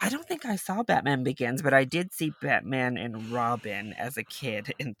I don't think I saw Batman Begins, but I did see Batman and Robin as a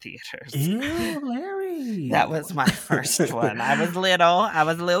kid in theaters. Ew, Larry. That was my first one. I was little. I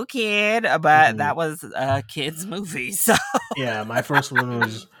was a little kid, but Hmm. that was a kid's movie. So Yeah, my first one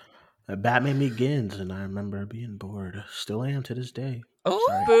was Batman Begins, and I remember being bored. Still am to this day.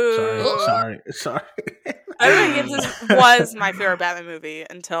 oh, Boo. Sorry. Batman Begins was my favorite Batman movie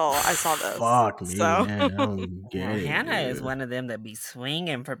until I saw this. Fuck me, So man. I don't get well, it, Hannah is dude. one of them that be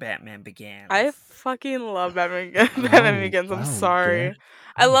swinging for Batman I Begins. fucking love Batman Batman Begins. I'm sorry.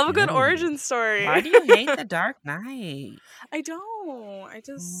 I I don't love a get good it. origin story. Why do you hate The Dark Knight? I don't. I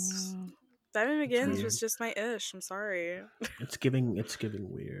just Mm, Batman It's Begins was weird. just my ish. I'm sorry. It's giving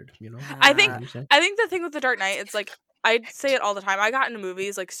weird, you know? I What think uh, do you say? I think the thing with the Dark Knight, it's like I'd say it all the time. I got into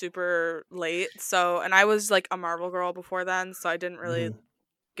movies like super late, and I was like a Marvel girl before then, so I didn't really Hmm.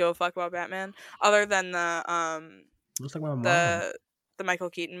 give a fuck about Batman other than Looks like my mom. the the Michael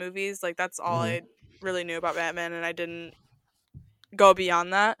Keaton movies. Like that's all Hmm. I really knew about Batman, and I didn't go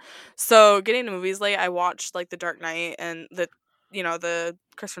beyond that. So getting to movies late, I watched like The Dark Knight and the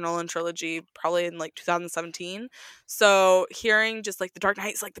Christopher Nolan trilogy probably in like 2017. So hearing just like The Dark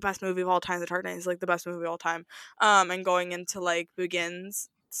Knight is like the best movie of all time. The Dark Knight is like the best movie of all time. And going into like Begins,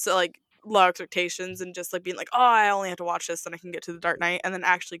 so like low expectations and just like being like, oh, I only have to watch this, then I can get to The Dark Knight, and then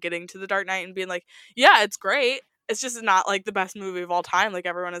actually getting to The Dark Knight and being like, yeah, it's great. It's just not like the best movie of all time, like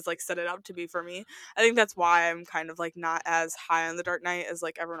everyone has like set it up to be for me. I think that's why I'm kind of like not as high on The Dark Knight as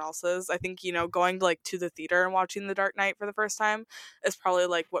like everyone else is. I think, going to like to the theater and watching The Dark Knight for the first time is probably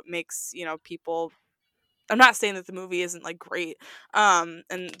like what makes, people I'm not saying that the movie isn't like great, and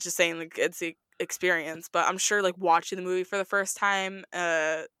just saying like it's the experience, but I'm sure like watching the movie for the first time,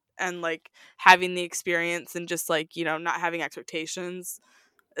 and like having the experience and just like, you know, not having expectations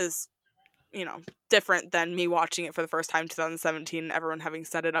is, you know, different than me watching it for the first time 2017 and everyone having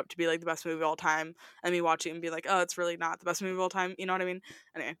set it up to be like the best movie of all time, and me watching it and be like, oh, it's really not the best movie of all time. You know what I mean?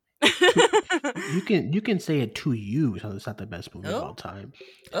 Anyway. You can say it to you, so it's not the best movie of all Oh, time.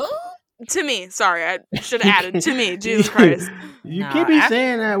 oh. To me, sorry, I should You have added to can- me. Jesus Christ. You No, can't be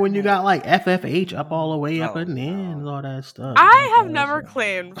saying that when you got like FFH up all the way up Oh, in the end no. and all that stuff. I have never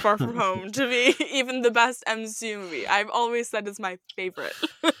claimed Far From Home to be even the best MCU movie. I've always said it's my favorite.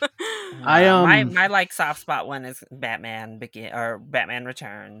 My like soft spot one is Batman Batman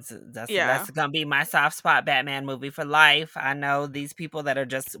Returns. That's gonna be my soft spot Batman movie for life. I know these people that are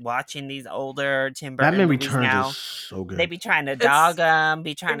just watching these older Tim Burton Batman movies Returns now. is so good. They be trying to dog them,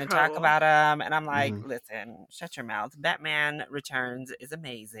 be trying to talk incredible. about them, and I'm like, Mhm. listen, shut your mouth. Batman Returns is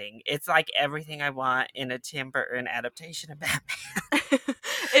amazing. It's like everything I want in a Tim Burton adaptation of Batman.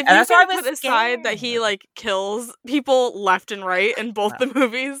 If you that's why I can was put aside that he scared. like kills people left and right in both the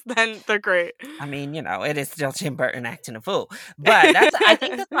movies, then they're great. I mean, you know, it is still Tim Burton acting a fool. But I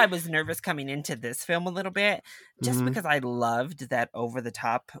think that's why I was nervous coming into this film a little bit, just Mhm. because I loved that over the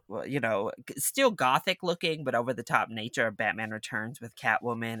top, you know, still gothic looking, but over the top nature of Batman Returns with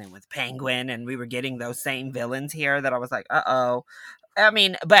Catwoman and with Penguin. And we were getting those same villains here that I was like, uh-oh. I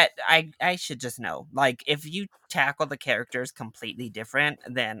mean, but I should just know, like, if you tackle the characters completely different,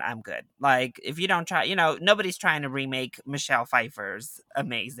 then I'm good. Like, if you don't try, you know, nobody's trying to remake Michelle Pfeiffer's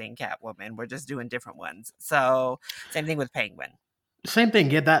amazing Catwoman. We're just doing different ones. So same thing with Penguin. Same thing.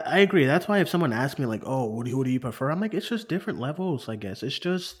 Yeah, that I agree. That's why if someone asks me like, "Oh, who do you prefer?" I'm like, it's just different levels. I guess it's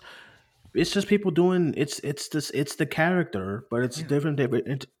just people doing it's the character, but it's different.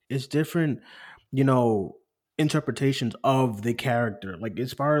 It's different, you know, interpretations of the character. Like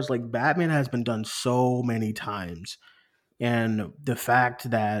as far as like Batman has been done so many times, and the fact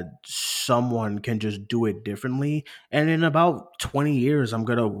that someone can just do it differently, and in about 20 years I'm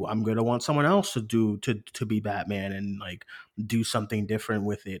gonna want someone else to be Batman and like do something different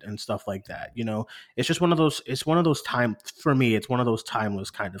with it and stuff like that, you know. It's one of those time for me, it's one of those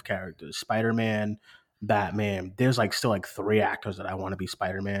timeless kind of characters. Spider-Man, Batman, there's like still like 3 actors that I want to be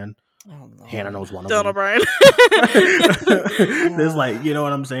Spider-Man. Oh, Hannah Lord. knows one of Dylan them. O'Brien. There's like, you know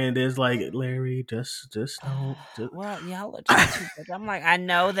what I'm saying? There's like Larry, just don't. Well, y'all are just too good. I'm like, I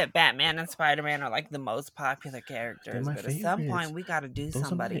know that Batman and Spider-Man are like the most popular They're characters, my but at some favorites. point we got to do Those are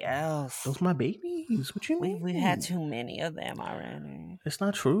somebody else. Those my babies. What you mean? We had too many of them already. It's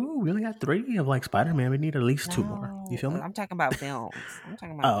not true. We only got 3 of like Spider-Man. We need at least 2 more. You feel me? I'm talking about films. I'm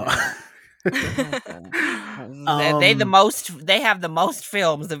talking about Oh. films. They the most. They have the most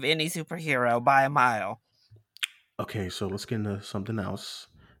films of any superhero by a mile. Okay, so let's get into something else.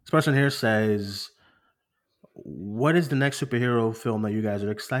 This person here says, "What is the next superhero film that you guys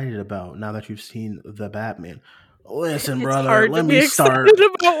are excited about now that you've seen the Batman?" Listen, It's brother, hard let to me be start.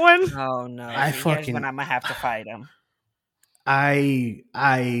 excited about one. Oh no! I Here's fucking- when I'm gonna have to fight him.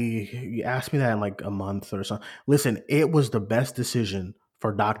 you asked me that in like a month or something. Listen, it was the best decision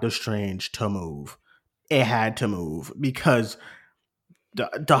for Doctor Strange to move. It had to move because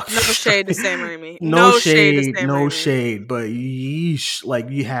Doctor No shade to Strange- Sam Raimi. No to shade, Sam no Raimi. shade, but yeesh, like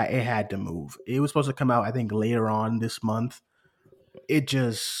it had to move. It was supposed to come out, I think, later on this month. It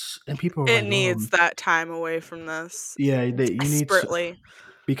just, and people were It like, needs that time away from this. yeah, you need to, Desperately.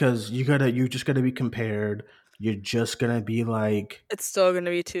 because you just gotta be compared. You're just gonna be like, It's still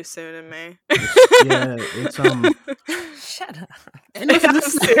gonna be too soon in May. it's Shut up. And listen, I'm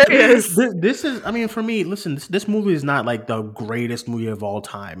serious. This is, I mean, for me, listen, this movie is not like the greatest movie of all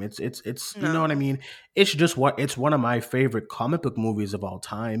time. It's you know what I No. mean? It's just it's one of my favorite comic book movies of all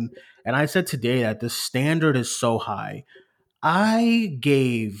time. And I said today that the standard is so high. I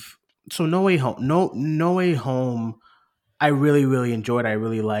gave No Way Home, No Way Home. I really, really enjoyed. I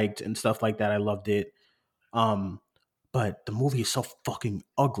really liked and stuff like that. I loved it. But the movie is so fucking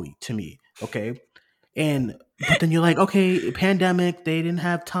ugly to me. Okay. But then you're like, okay, pandemic, they didn't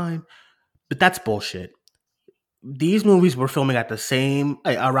have time. But that's bullshit. These movies were filming at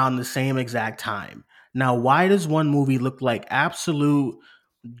around the same exact time. Now, why does one movie look like absolute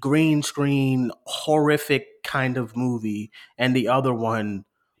green screen, horrific kind of movie, and the other one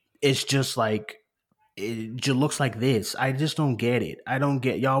is just like, it just looks like this? I just don't get it. I don't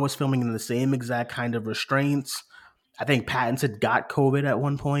get, y'all was filming in the same exact kind of restraints. I think Pattinson got COVID at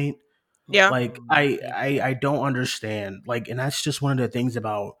one point. Yeah. Like I don't understand. Like, and that's just one of the things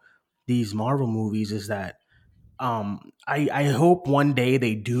about these Marvel movies is that I hope one day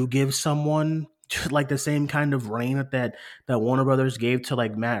they do give someone like the same kind of reign that Warner Brothers gave to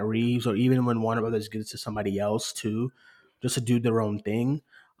like Matt Reeves, or even when Warner Brothers gives it to somebody else too, just to do their own thing.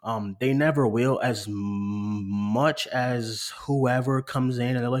 They never will, as much as whoever comes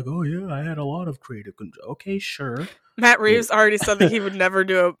in and they're like, "Oh yeah, I had a lot of creative control." Okay, sure. Matt Yeah. Reeves already said that he would never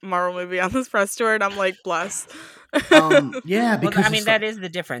do a Marvel movie on this press tour, and I'm like, bless. Yeah, Well, I because mean, it's like, that is the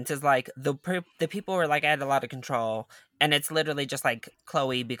difference. Is like the people were like, I had a lot of control, and it's literally just like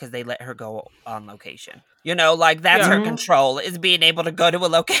Chloe because they let her go on location. You know, like that's Yeah. her control is being able to go to a her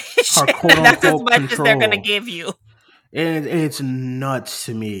location, quote and that's as unquote much as they're gonna control. give you. It's nuts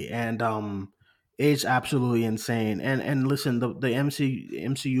to me, and it's absolutely insane. And listen, the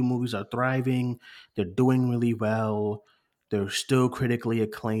MCU movies are thriving. They're doing really well. They're still critically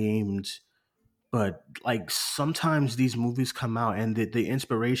acclaimed. But like sometimes these movies come out and the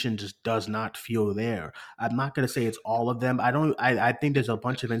inspiration just does not feel there. I'm not gonna say it's all of them. I think there's a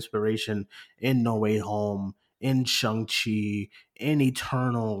bunch of inspiration in No Way Home, in Shang-Chi, in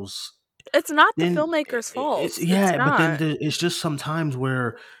Eternals. It's not the Then filmmaker's it's fault. It's but then not. it's just sometimes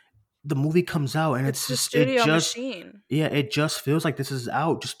where the movie comes out and It's it's the just it studio just machine. yeah, it just feels like this is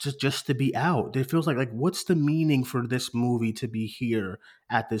out just to be out. It feels like what's the meaning for this movie to be here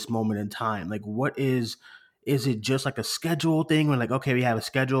at this moment in time? Like what is it just like a schedule thing where like, okay, we have a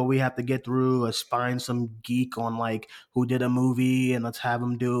schedule we have to get through, let's find some geek on like who did a movie and let's have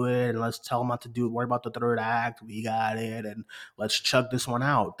him do it and let's tell him not to do worry about the third act, we got it, and let's chug this one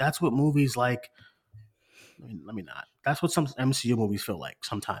out. That's what movies like. Let me not. That's what some MCU movies feel like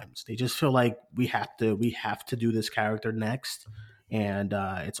sometimes. They just feel like we have to do this character next, and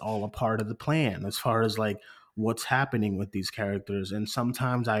it's all a part of the plan as far as like what's happening with these characters. And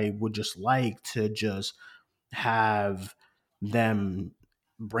sometimes I would just like to just have them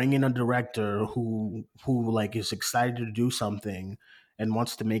bring in a director who like is excited to do something and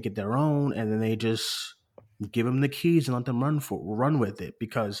wants to make it their own, and then they just give them the keys and let them run with it.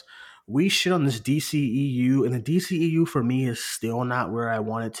 Because we shit on this DCEU, and the DCEU for me is still not where I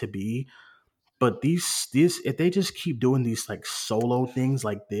want it to be. But these if they just keep doing these like solo things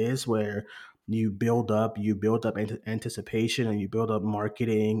like this, where you build up anticipation, and you build up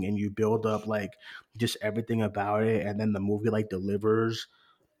marketing, and you build up like just everything about it, and then the movie like delivers.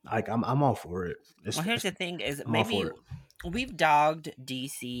 Like I'm all for it. Well, here's the thing: is I'm all maybe for it. we've dogged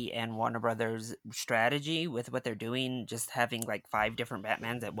DC and Warner Brothers strategy with what they're doing, just having like 5 different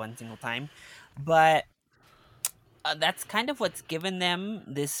Batmans at one single time, but that's kind of what's given them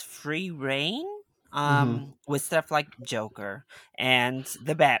this free reign Hmm. with stuff like Joker and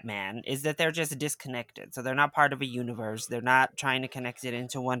the Batman, is that they're just disconnected. So they're not part of a universe. They're not trying to connect it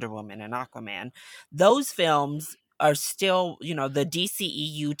into Wonder Woman and Aquaman. Those films are still, the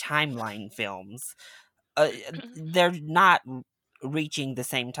DCEU timeline films. They're not reaching the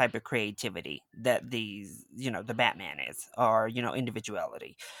same type of creativity that these, the Batman is, or,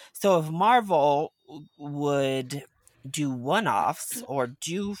 individuality. So if Marvel would do one-offs or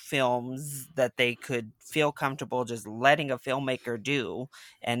do films that they could feel comfortable just letting a filmmaker do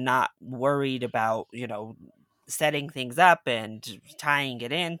and not worried about, setting things up and tying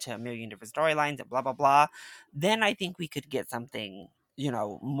it into a million different storylines and blah blah blah, then I think we could get something,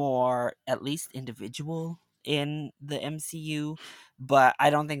 more at least individual in the MCU, but I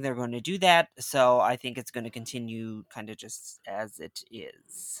don't think they're going to do that. So I think it's going to continue kind of just as it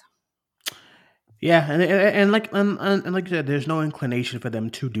is. Yeah, and like you said, there's no inclination for them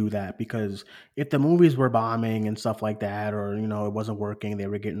to do that, because if the movies were bombing and stuff like that, or it wasn't working, they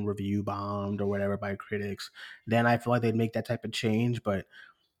were getting review bombed or whatever by critics, then I feel like they'd make that type of change. But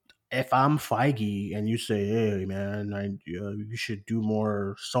if I'm Feige and you say, "Hey, man, you should do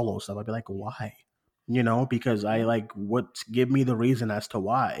more solo stuff," I'd be like, "Why?" Because I like what give me the reason as to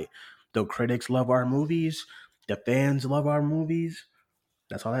why. The critics love our movies, the fans love our movies.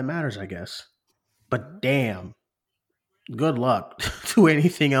 That's all that matters, I guess. But damn, good luck to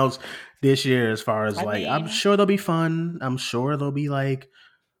anything else this year. As far as I like, I'm mean, sure they'll be fun. I'm sure they'll be like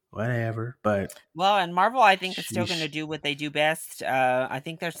whatever. But well, and Marvel, I think, is still going to sheesh. do what they do best. I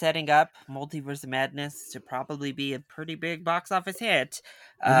think they're setting up Multiverse of Madness to probably be a pretty big box office hit,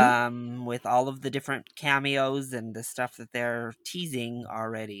 Hmm. with all of the different cameos and the stuff that they're teasing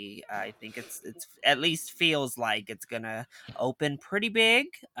already. I think it's at least feels like it's gonna open pretty big.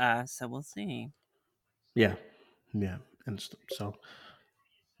 So we'll see. Yeah, yeah, so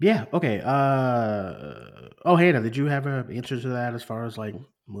yeah. Okay. Oh, Hannah, did you have an answer to that as far as like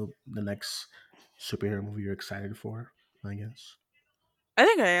the next superhero movie you're excited for? I guess. I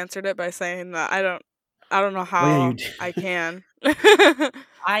think I answered it by saying that I don't know Oh yeah, how you. Did. I can.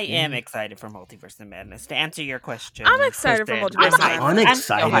 I Yeah. am excited for Multiverse of Madness. To answer your question, I'm excited for Kristen, Multiverse I'm of not Madness. I'm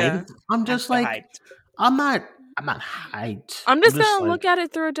still unexcited. hyped. I'm just still like hyped. I'm not hyped. I'm just just gonna like look at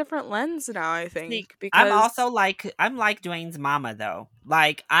it through a different lens now, I See, think, I'm because also I'm like Dwayne's mama though.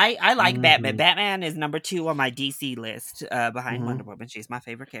 Like I like Batman. mhm, Batman is number 2 on my DC list, behind Wonder mhm. Woman. She's my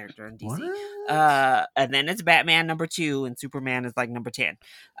favorite character in DC. What? And then it's Batman number 2, and Superman is like number 10.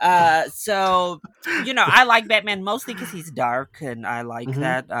 So I like Batman mostly because he's dark, and I like Mhm,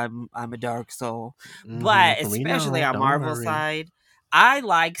 that. I'm a dark soul, but mhm. We especially know. on Don't Marvel worry. side. I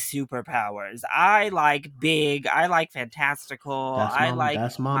like superpowers. I like big. I like fantastical. I like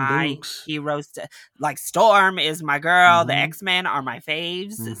That's Mom my Dukes. heroes. Like Storm is my girl. The Mhm, X-Men are my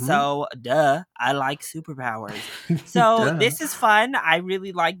faves. mhm. So duh, I like superpowers. So Duh. this is fun. I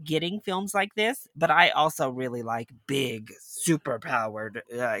really like getting films like this, but I also really like big superpowered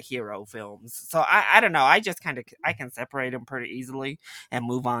hero films. So I don't know. I just I can separate them pretty easily and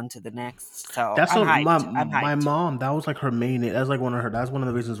move on to the next. So That's I'm what hyped. I'm my hyped. mom. That was like her main. That's like one of her. That's one of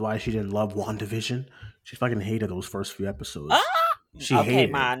the reasons why she didn't love WandaVision. She fucking hated those first few Ah! episodes. She Okay, hated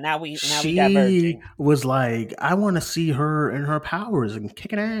it. Ma. Now we She diverging. was like, I want to see her in her powers and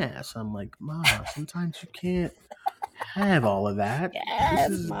kicking ass. I'm like, Ma, sometimes you can't have all of that. Yes,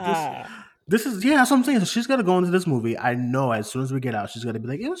 Ma. This is yeah. That's what I'm saying. So she's gonna go into this movie. I know as soon as we get out, she's gonna be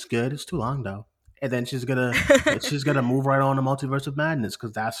like, it was good. It's too long though. And then she's gonna move right on to Multiverse of Madness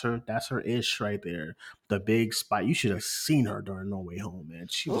because that's her ish right there. The big spot. You should have seen her during No Way Home, man.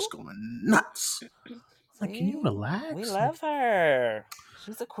 She was Ooh, going nuts. Like, can you see, we relax? Like, love her.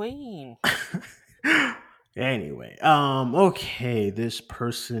 She's a queen. anyway, okay. This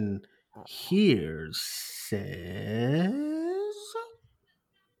person here says,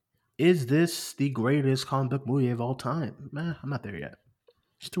 "Is this the greatest comic book movie of all time?" I'm not there yet.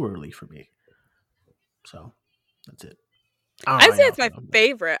 It's too early for me. So that's it. I don't know I'd how say y'all it's my feel.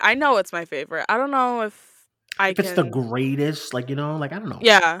 favorite. I know it's my favorite. I don't know if I If it's the can. greatest, like like I don't know.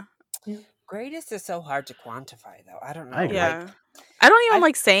 Yeah, Greatest is so hard to quantify, though. I don't I know. agree. Like, yeah. I don't even I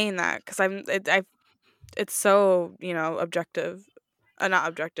like saying that because it's so objective. Not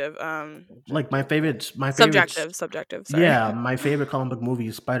objective. Like my favorite, Subjective. Sorry. yeah, my favorite comic book movie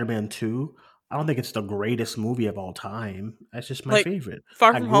is Spider-Man 2. I don't think it's the greatest movie of all time. That's just my Like favorite.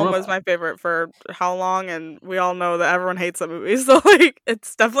 Far I From grew Home up, was my favorite for how long, and we all know that everyone hates that movie. So like,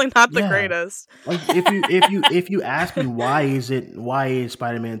 it's definitely not the yeah. greatest. Like if you ask me why is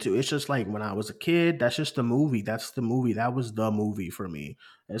Spider-Man 2, it's just like when I was a kid, that's just the movie. That's the movie. That was the movie for me.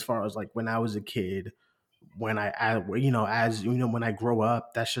 As far as like when I was a kid, when as when I grow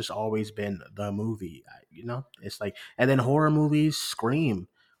up, that's just always been the movie. It's like, and then horror movies, Scream.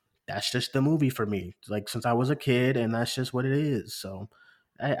 That's just the movie for me. Like since I was a kid, and that's just what it is. So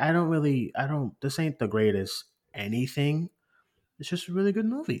I don't really, I don't. This ain't the greatest anything. It's just a really good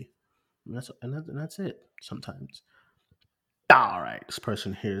movie. And that's it. Sometimes. All right. This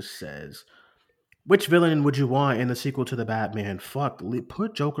person here says, which villain would you want in the sequel to the Batman? Fuck,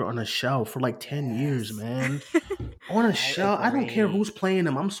 put Joker on a shelf for like 10 years, yes, man. On a I shelf. I don't care who's agree. playing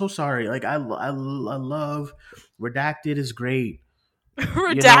him. I'm so sorry. Like I love Redacted is great.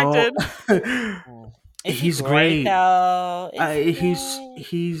 You know, Redacted. Mm. Is he he's great great. though? Is he great?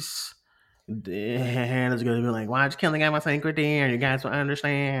 He's Hannah's gonna be like, why don't you kill the guy with Sacred Deer? You guys don't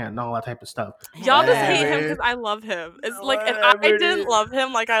understand, and all that type of stuff. Y'all just hate him Whatever. because I love him. It's like if I Whatever it didn't is. love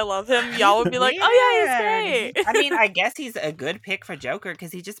him like I love him, He's y'all would be like, "Oh yeah, he's weird. great." I mean, I guess he's a good pick for Joker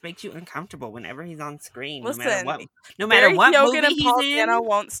because he just makes you uncomfortable whenever he's on screen, Listen, no matter Barry what Keoghan movie and he's Paul Dano in.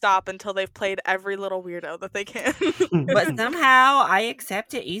 won't stop until they've played every little weirdo that they can. But somehow I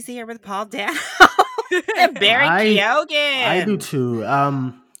accept it easier with Paul Dano and Barry I do Keoghan. too.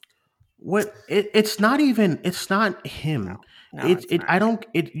 It's not him. No, it's It not. I don't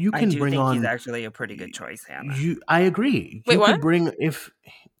it you I can do bring think he's on actually a pretty good choice, Hannah. I agree. Wait, You could what? bring if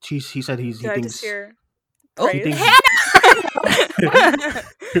he said he Did I just thinks hear Oh, he praise? thinks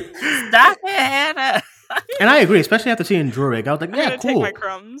Stop it, Hannah. and I agree, especially after seeing Druig. I was like, I'm yeah, gonna take my cool.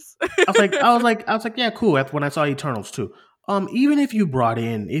 crumbs. I was like, yeah, cool. After when I saw Eternals too. Even if you brought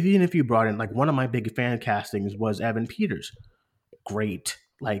in like one of my big fan castings was Evan Peters. Great.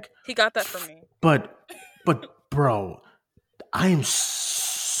 Like He got that from me. but bro, I am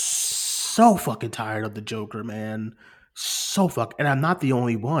so fucking tired of the Joker, man. So and I'm not the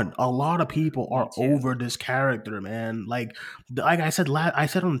only one. A lot of people Me are too. over this character, man. Like I said, I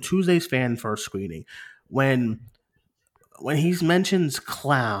said on Tuesday's fan first screening, when he mentions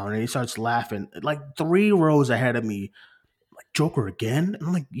clown and he starts laughing, like 3 rows ahead of me, like Joker again. And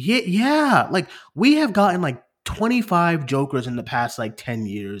I'm like, yeah. Like we have gotten like 25 Jokers in the past like 10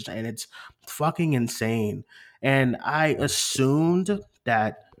 years, and it's fucking insane. And I assumed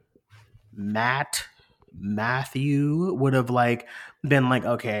that Matthew would have like been like,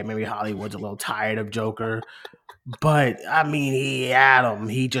 okay, maybe Hollywood's a little tired of Joker, but I mean, he had him.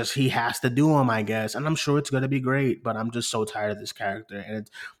 He has to do him, I guess. And I'm sure it's gonna be great, but I'm just so tired of this character.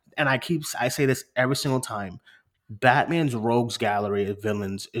 And I say this every single time. Batman's rogues gallery of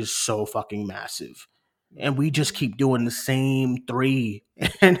villains is so fucking massive. And we just keep doing the same three.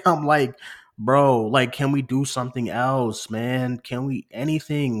 And I'm like, bro, like, can we do something else, man? Can we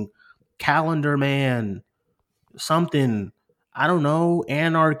anything? Calendar Man, something. I don't know,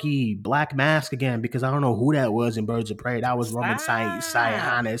 Anarchy, Black Mask again, because I don't know who that was in Birds of Prey. That was Roman Stop.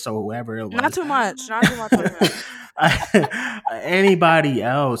 Sionis or whoever it was. Not too much on him. Anybody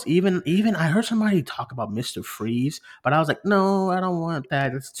else? Even I heard somebody talk about Mr. Freeze, but I was like, no, I don't want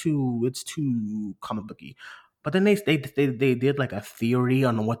that. It's too comic booky. But then they did like a theory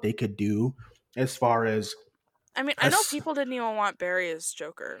on what they could do as far as I mean, I know people didn't even want Barry as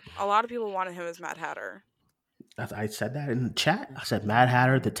Joker. A lot of people wanted him as Mad Hatter. I said that in the chat. I said Mad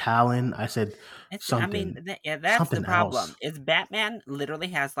Hatter, the Talon. I said something. I mean, that's something the problem. else. Is Batman literally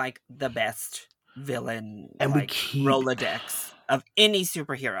has like the best villain And like we keep Rolodex of any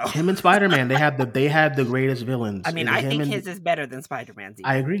superhero. him and Spider-Man. They have the greatest villains. I mean, I think his is better than Spider-Man's. Even.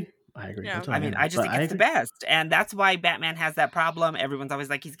 I agree. Yeah. That's what I mean, I just think it's the best. And that's why Batman has that problem. Everyone's always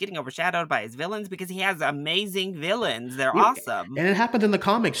like, he's getting overshadowed by his villains because he has amazing villains. They're awesome. And it happens in the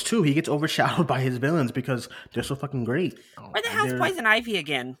comics, too. He gets overshadowed by his villains because they're so fucking great. Where the hell's Poison Ivy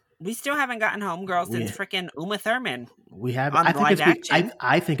again? We still haven't gotten Homegirl since freaking Uma Thurman. We have.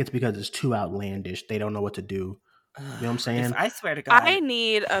 I think it's because it's too outlandish. They don't know what to do. You know what I'm saying? I swear to God. I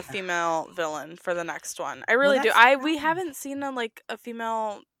need a female villain for the next one. I really do. We haven't seen a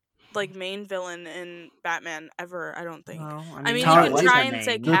female main villain in Batman ever, I don't think. Well, I mean you can try and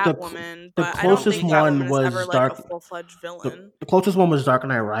say Catwoman, but I don't think Catwoman is ever a full-fledged villain. The closest one was Dark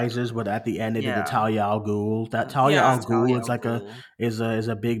Knight Rises, but at the end they did the Talia al Ghul. That Talia al Ghul is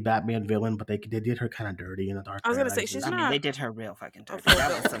a big Batman villain, but they did her kind of dirty in the Dark Knight. I was gonna say she's not. I mean, they did her real fucking dirty.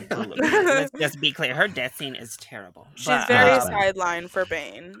 That was some cool. Let's just be clear, her death scene is terrible. She's very sidelined for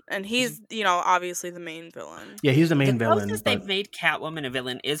Bane, and he's obviously the main villain. Yeah, he's the main villain. The closest they've made Catwoman a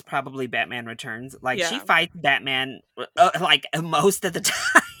villain is probably Batman Returns. She fights Batman most of the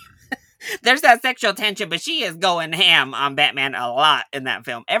time. There's that sexual tension, but she is going ham on Batman a lot in that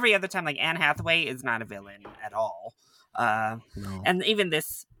film. Every other time, Anne Hathaway is not a villain at all. No. And even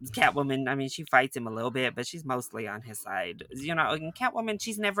this Catwoman, I mean, she fights him a little bit, but she's mostly on his side. In Catwoman,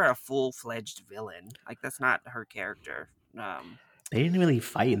 she's never a full-fledged villain. That's not her character. They didn't really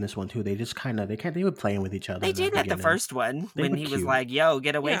fight in this one too. They just they were playing with each other. They did at the first one when he was like, "Yo,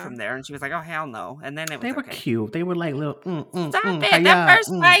 get away from there," and she was like, "Oh hell no!" And then they were cute. They were like little. Stop it! That first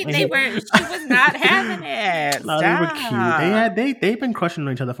fight, she was not having it. No, they were cute. They've been crushing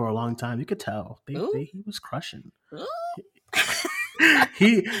on each other for a long time. You could tell. He was crushing.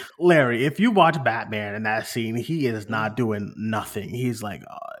 Larry, if you watch Batman in that scene, he is not doing nothing. He's like,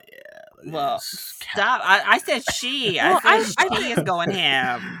 oh yeah. Well, stop. I said she. I said she is going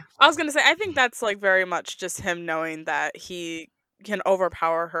ham. I was gonna say, I think that's very much just him knowing that he can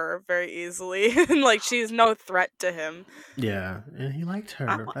overpower her very easily. And she's no threat to him. Yeah, and he liked her.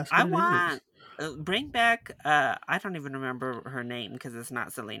 That's what it want. Bring back, I don't even remember her name because it's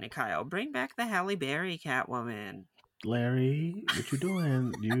not Selena Kyle. Bring back the Halle Berry Catwoman. Larry, what you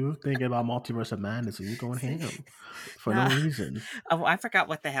doing? You thinking about Multiverse of Madness and you going ham for no reason. Oh, I forgot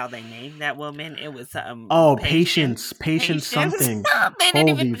what the hell they named that woman. It was Patience something. They didn't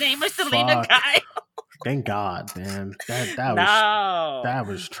even name her Selena Kyle. Thank God, man. That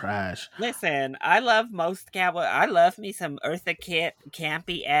was trash. Listen, I love most Catwoman. I love me some Eartha Kitt,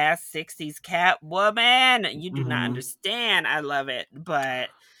 campy ass 60s Catwoman. You do not understand. I love it, but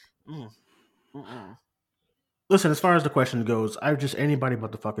listen, as far as the question goes, I just anybody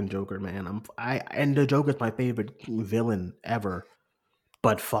but the fucking Joker, man. And the Joker's my favorite villain ever.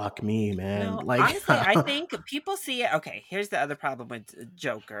 But fuck me, man. No, honestly, I think people see it. Okay, here's the other problem with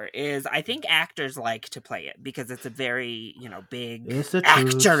Joker is I think actors like to play it because it's a very, big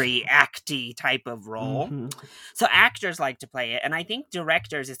acty type of role. Mm-hmm. So actors like to play it. And I think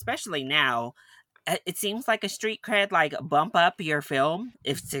directors, especially now, it seems like a street cred, bump up your film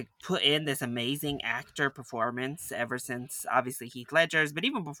if to put in this amazing actor performance ever since obviously Heath Ledger's, but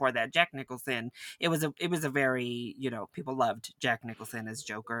even before that, Jack Nicholson, it was a very, people loved Jack Nicholson as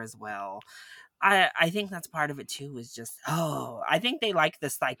Joker as well. I think that's part of it too, is just, I think they like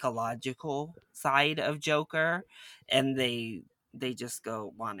the psychological side of Joker and they just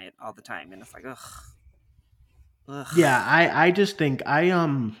want it all the time. And it's like, ugh. Yeah, I just think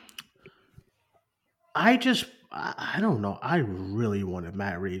I don't know. I really wanted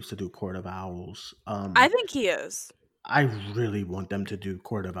Matt Reeves to do Court of Owls. I think he is. I really want them to do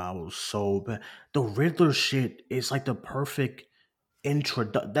Court of Owls so bad. The Riddler shit is like the perfect intro.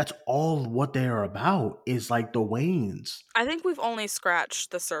 That's all what they're about is like the Waynes. I think we've only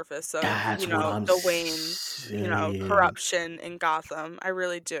scratched the surface of, That's what I'm the Wayne's, saying. corruption in Gotham. I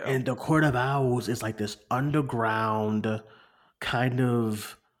really do. And the Court of Owls is like this underground kind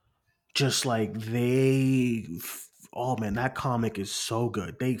of just like oh man, that comic is so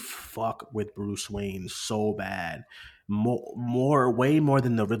good. They fuck with Bruce Wayne so bad, way more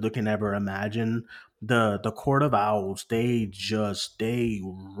than the Riddler can ever imagine. The Court of Owls, they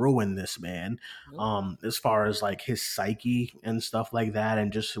ruin this man. As far as like his psyche and stuff like that,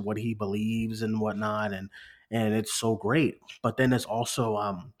 and just what he believes and whatnot, and it's so great. But then it's also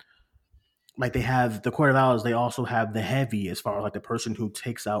like they have the Court of Owls, they also have the heavy as far as like the person who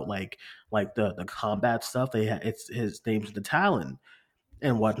takes out like the combat stuff. It's his name's the Talon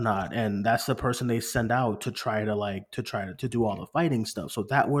and whatnot, and that's the person they send out to try to to do all the fighting stuff. So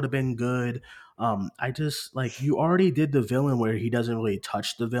that would have been good. I just like you already did the villain where he doesn't really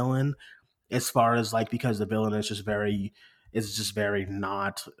touch the villain as far as like because the villain is just very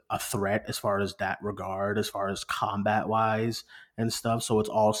not a threat as far as that regard, as far as combat wise and stuff. So it's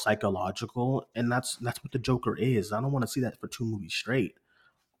all psychological, and that's what the Joker is. I don't want to see that for 2 movies straight.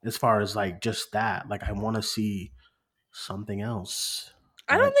 As far as like just that, like I want to see something else.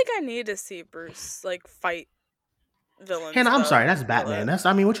 I don't But think I need to see Bruce like fight villains Hannah, I'm sorry, though. that's To feel Batman. it.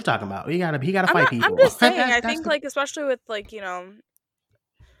 I mean, what you talking about? He gotta I'm fight not. I'm people. just saying. I That's think the like especially with like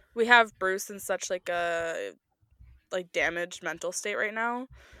we have Bruce in such like a like damaged mental state right now.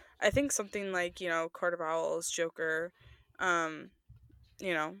 I think something like Court of Owls, Joker, um,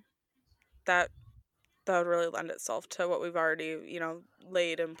 you know that that would really lend itself to what we've already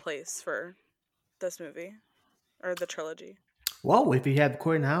laid in place for this movie or the trilogy. Well, if you have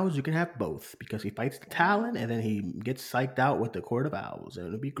Court and Owls, you can have both because he fights the Talon and then he gets psyched out with the Court of Owls, and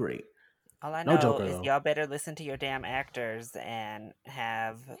it'll be great. All I No know Joker is though. y'all better listen to your damn actors and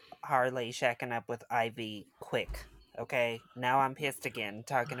have Harley shacking up with Ivy quick. Okay, now I'm pissed again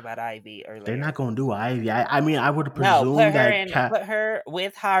talking about Ivy They're not earlier. gonna do Ivy. I mean, I would No, presume that. put her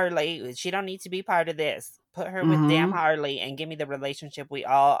with Harley. She don't need to be part of this. Put her with damn Mm-hmm. Harley and give me the relationship we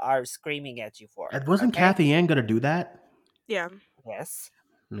all are screaming at you for. Wasn't Okay? Kathy Ann gonna do that? Yeah. Yes.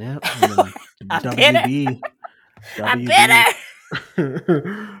 Yeah. And then I'm bitter. WB, I'm WB,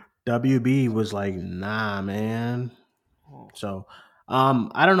 bitter. WB was like, nah, man. So,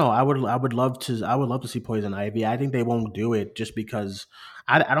 I don't know. I would love to see Poison Ivy. I think they won't do it just because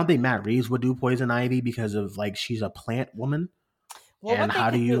I don't think Matt Reeves would do Poison Ivy because of like she's a plant woman. Well, And what they how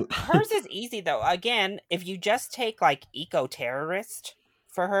do could do, you? hers is easy though. Again, if you just take like eco terrorist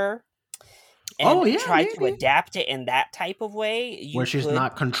for her Oh and yeah, try to maybe. adapt it in that type of way, Where you she's could.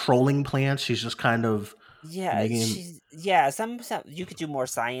 not controlling plants, she's just kind of Yeah, making. some you could do more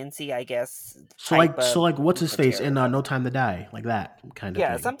sciency, I guess, type So of like what's his eco face in terrorism. No Time to Die, like that kind of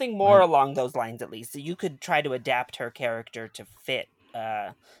Yeah, thing, something more right? along those lines at least. So you could try to adapt her character to fit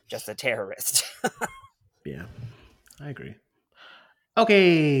just a terrorist. Yeah, I agree.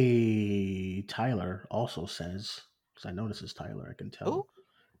 Okay, Tyler also says because I know this is Tyler, I can Ooh. tell.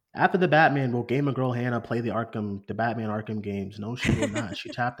 After the Batman, will Gamer Girl Hannah play the Batman Arkham games? No, she will not. She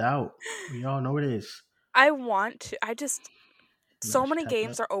tapped out. We all know it is. I want to. No, So she many tapped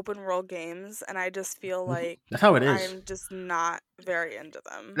games out. are open world games, and I just feel like That's how it is. I'm just not very into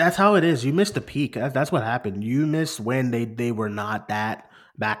them. That's how it is. You missed the peak. That's what happened. You missed when they were not that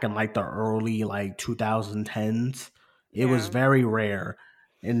back in like the early like 2010s. It was Yeah. very rare.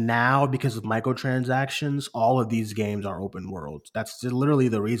 And now because of microtransactions, all of these games are open worlds. That's literally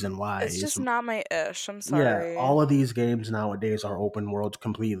the reason why. It's just not my ish. I'm Yeah, sorry. all of these games nowadays are open worlds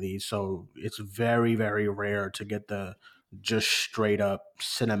completely. So it's very, very rare to get the just straight up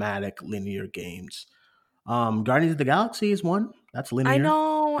cinematic linear games. Guardians of the Galaxy is one. That's I linear.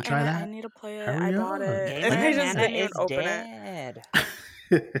 know, You and try I that. need to play it. I Hurry bought up. it, and Gamer Play I it. just Hannah didn't even is open it. dead.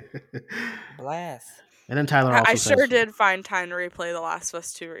 And Bless. then Tyler I also sure says, did find time to replay The Last of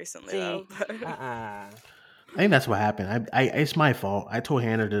Us 2 recently, See, though. But I think that's what happened. It's my fault. I told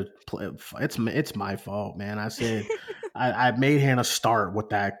Hannah to play. It's my fault, man. I said I made Hannah start with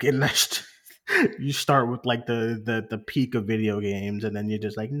that. Getting that. You start with like the peak of video games, and then you're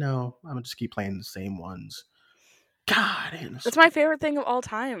just like, no, I'm gonna just keep playing the same ones. God, Hannah's it's so my favorite thing of all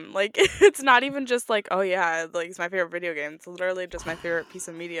time. Like, it's not even just like, oh yeah, like it's my favorite video game. It's literally just my favorite piece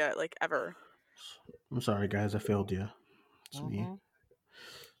of media, like ever. I'm sorry, guys. I failed you. It's me. Mm-hmm.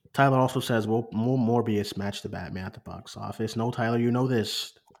 Tyler also says, "Will Morbius match the Batman at the box office?" No, Tyler, you know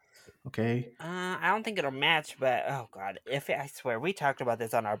this. Okay. I don't think it'll match, but oh god, I swear we talked about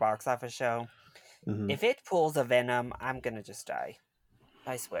this on our box office show. Mm-hmm. If it pulls a Venom, I'm gonna just die.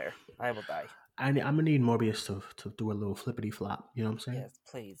 I swear, I will die. I'm gonna need Morbius to do a little flippity flop. You know what I'm saying? Yes,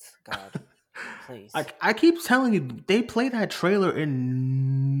 please, God, please. I keep telling you, they play that trailer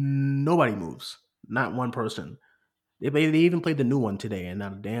and nobody moves. Not one person. They even played the new one today, and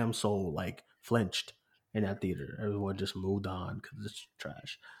not a damn soul like flinched in that theater. Everyone just moved on because it's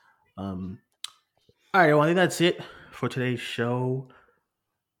trash. Um, all right, well, I think that's it for today's show.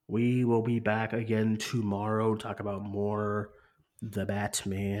 We will be back again tomorrow to talk about more the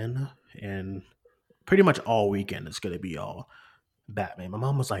Batman, and pretty much all weekend it's going to be all Batman. My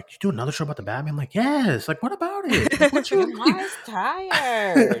mom was like, "You do another show about the Batman?" I'm like, "Yes." Like, what about it? Like, what you? Ma's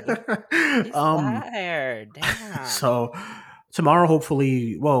tired. She's tired. Damn. So tomorrow,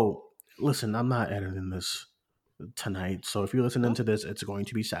 hopefully. Well, listen, I'm not editing this tonight, so if you're listening to this, it's going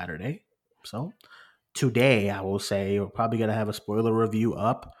to be Saturday. So today, I will say we're probably gonna have a spoiler review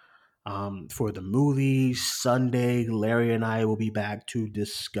up for the movie. Sunday, Larry and I will be back to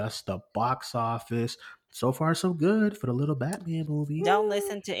discuss the box office. So far, so good for the little Batman movie. Don't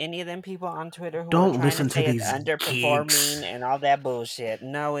listen to any of them people on Twitter who are Don't trying listen to to say it's these underperforming geeks. and all that bullshit.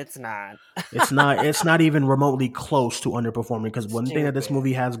 No, it's not. It's not. It's not even remotely close to underperforming. Because one thing that this Stupid.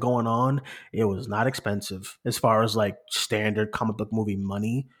 movie has going on, it was not expensive as far as like standard comic book movie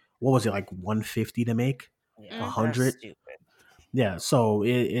money. What was it like 150 to make? Yeah, Mhm. they're 100. stupid. Yeah. So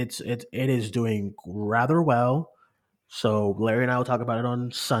it is doing rather well. So Larry and I will talk about it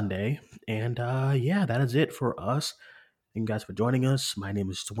on Sunday. And yeah, that is it for us. Thank you guys for joining us. My name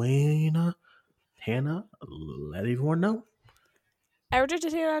is Dwayne. Hannah, let everyone know.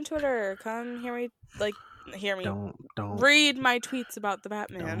 Editator on Twitter. Come hear me. Don't Read my tweets about the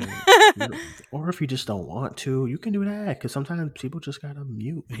Batman. or if you just don't want to, you can do that because sometimes people just gotta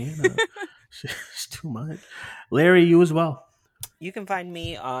mute Hannah. It's too much. Larry, you as well. You can find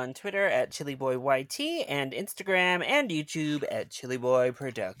me on Twitter at ChiliBoyYT and Instagram and YouTube at ChiliBoy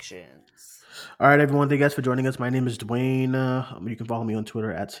Productions. All right, everyone. Thank you guys for joining us. My name is Dwayne. You can follow me on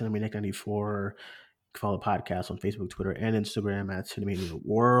Twitter at Cinemania94. You can follow the podcast on Facebook, Twitter, and Instagram at Cinemania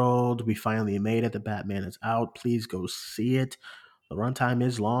World. We finally made it. The Batman is out. Please go see it. The runtime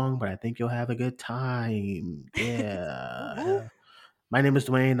is long, but I think you'll have a good time. Yeah. My name is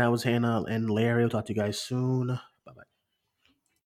Dwayne. That was Hannah and Larry. I'll talk to you guys soon.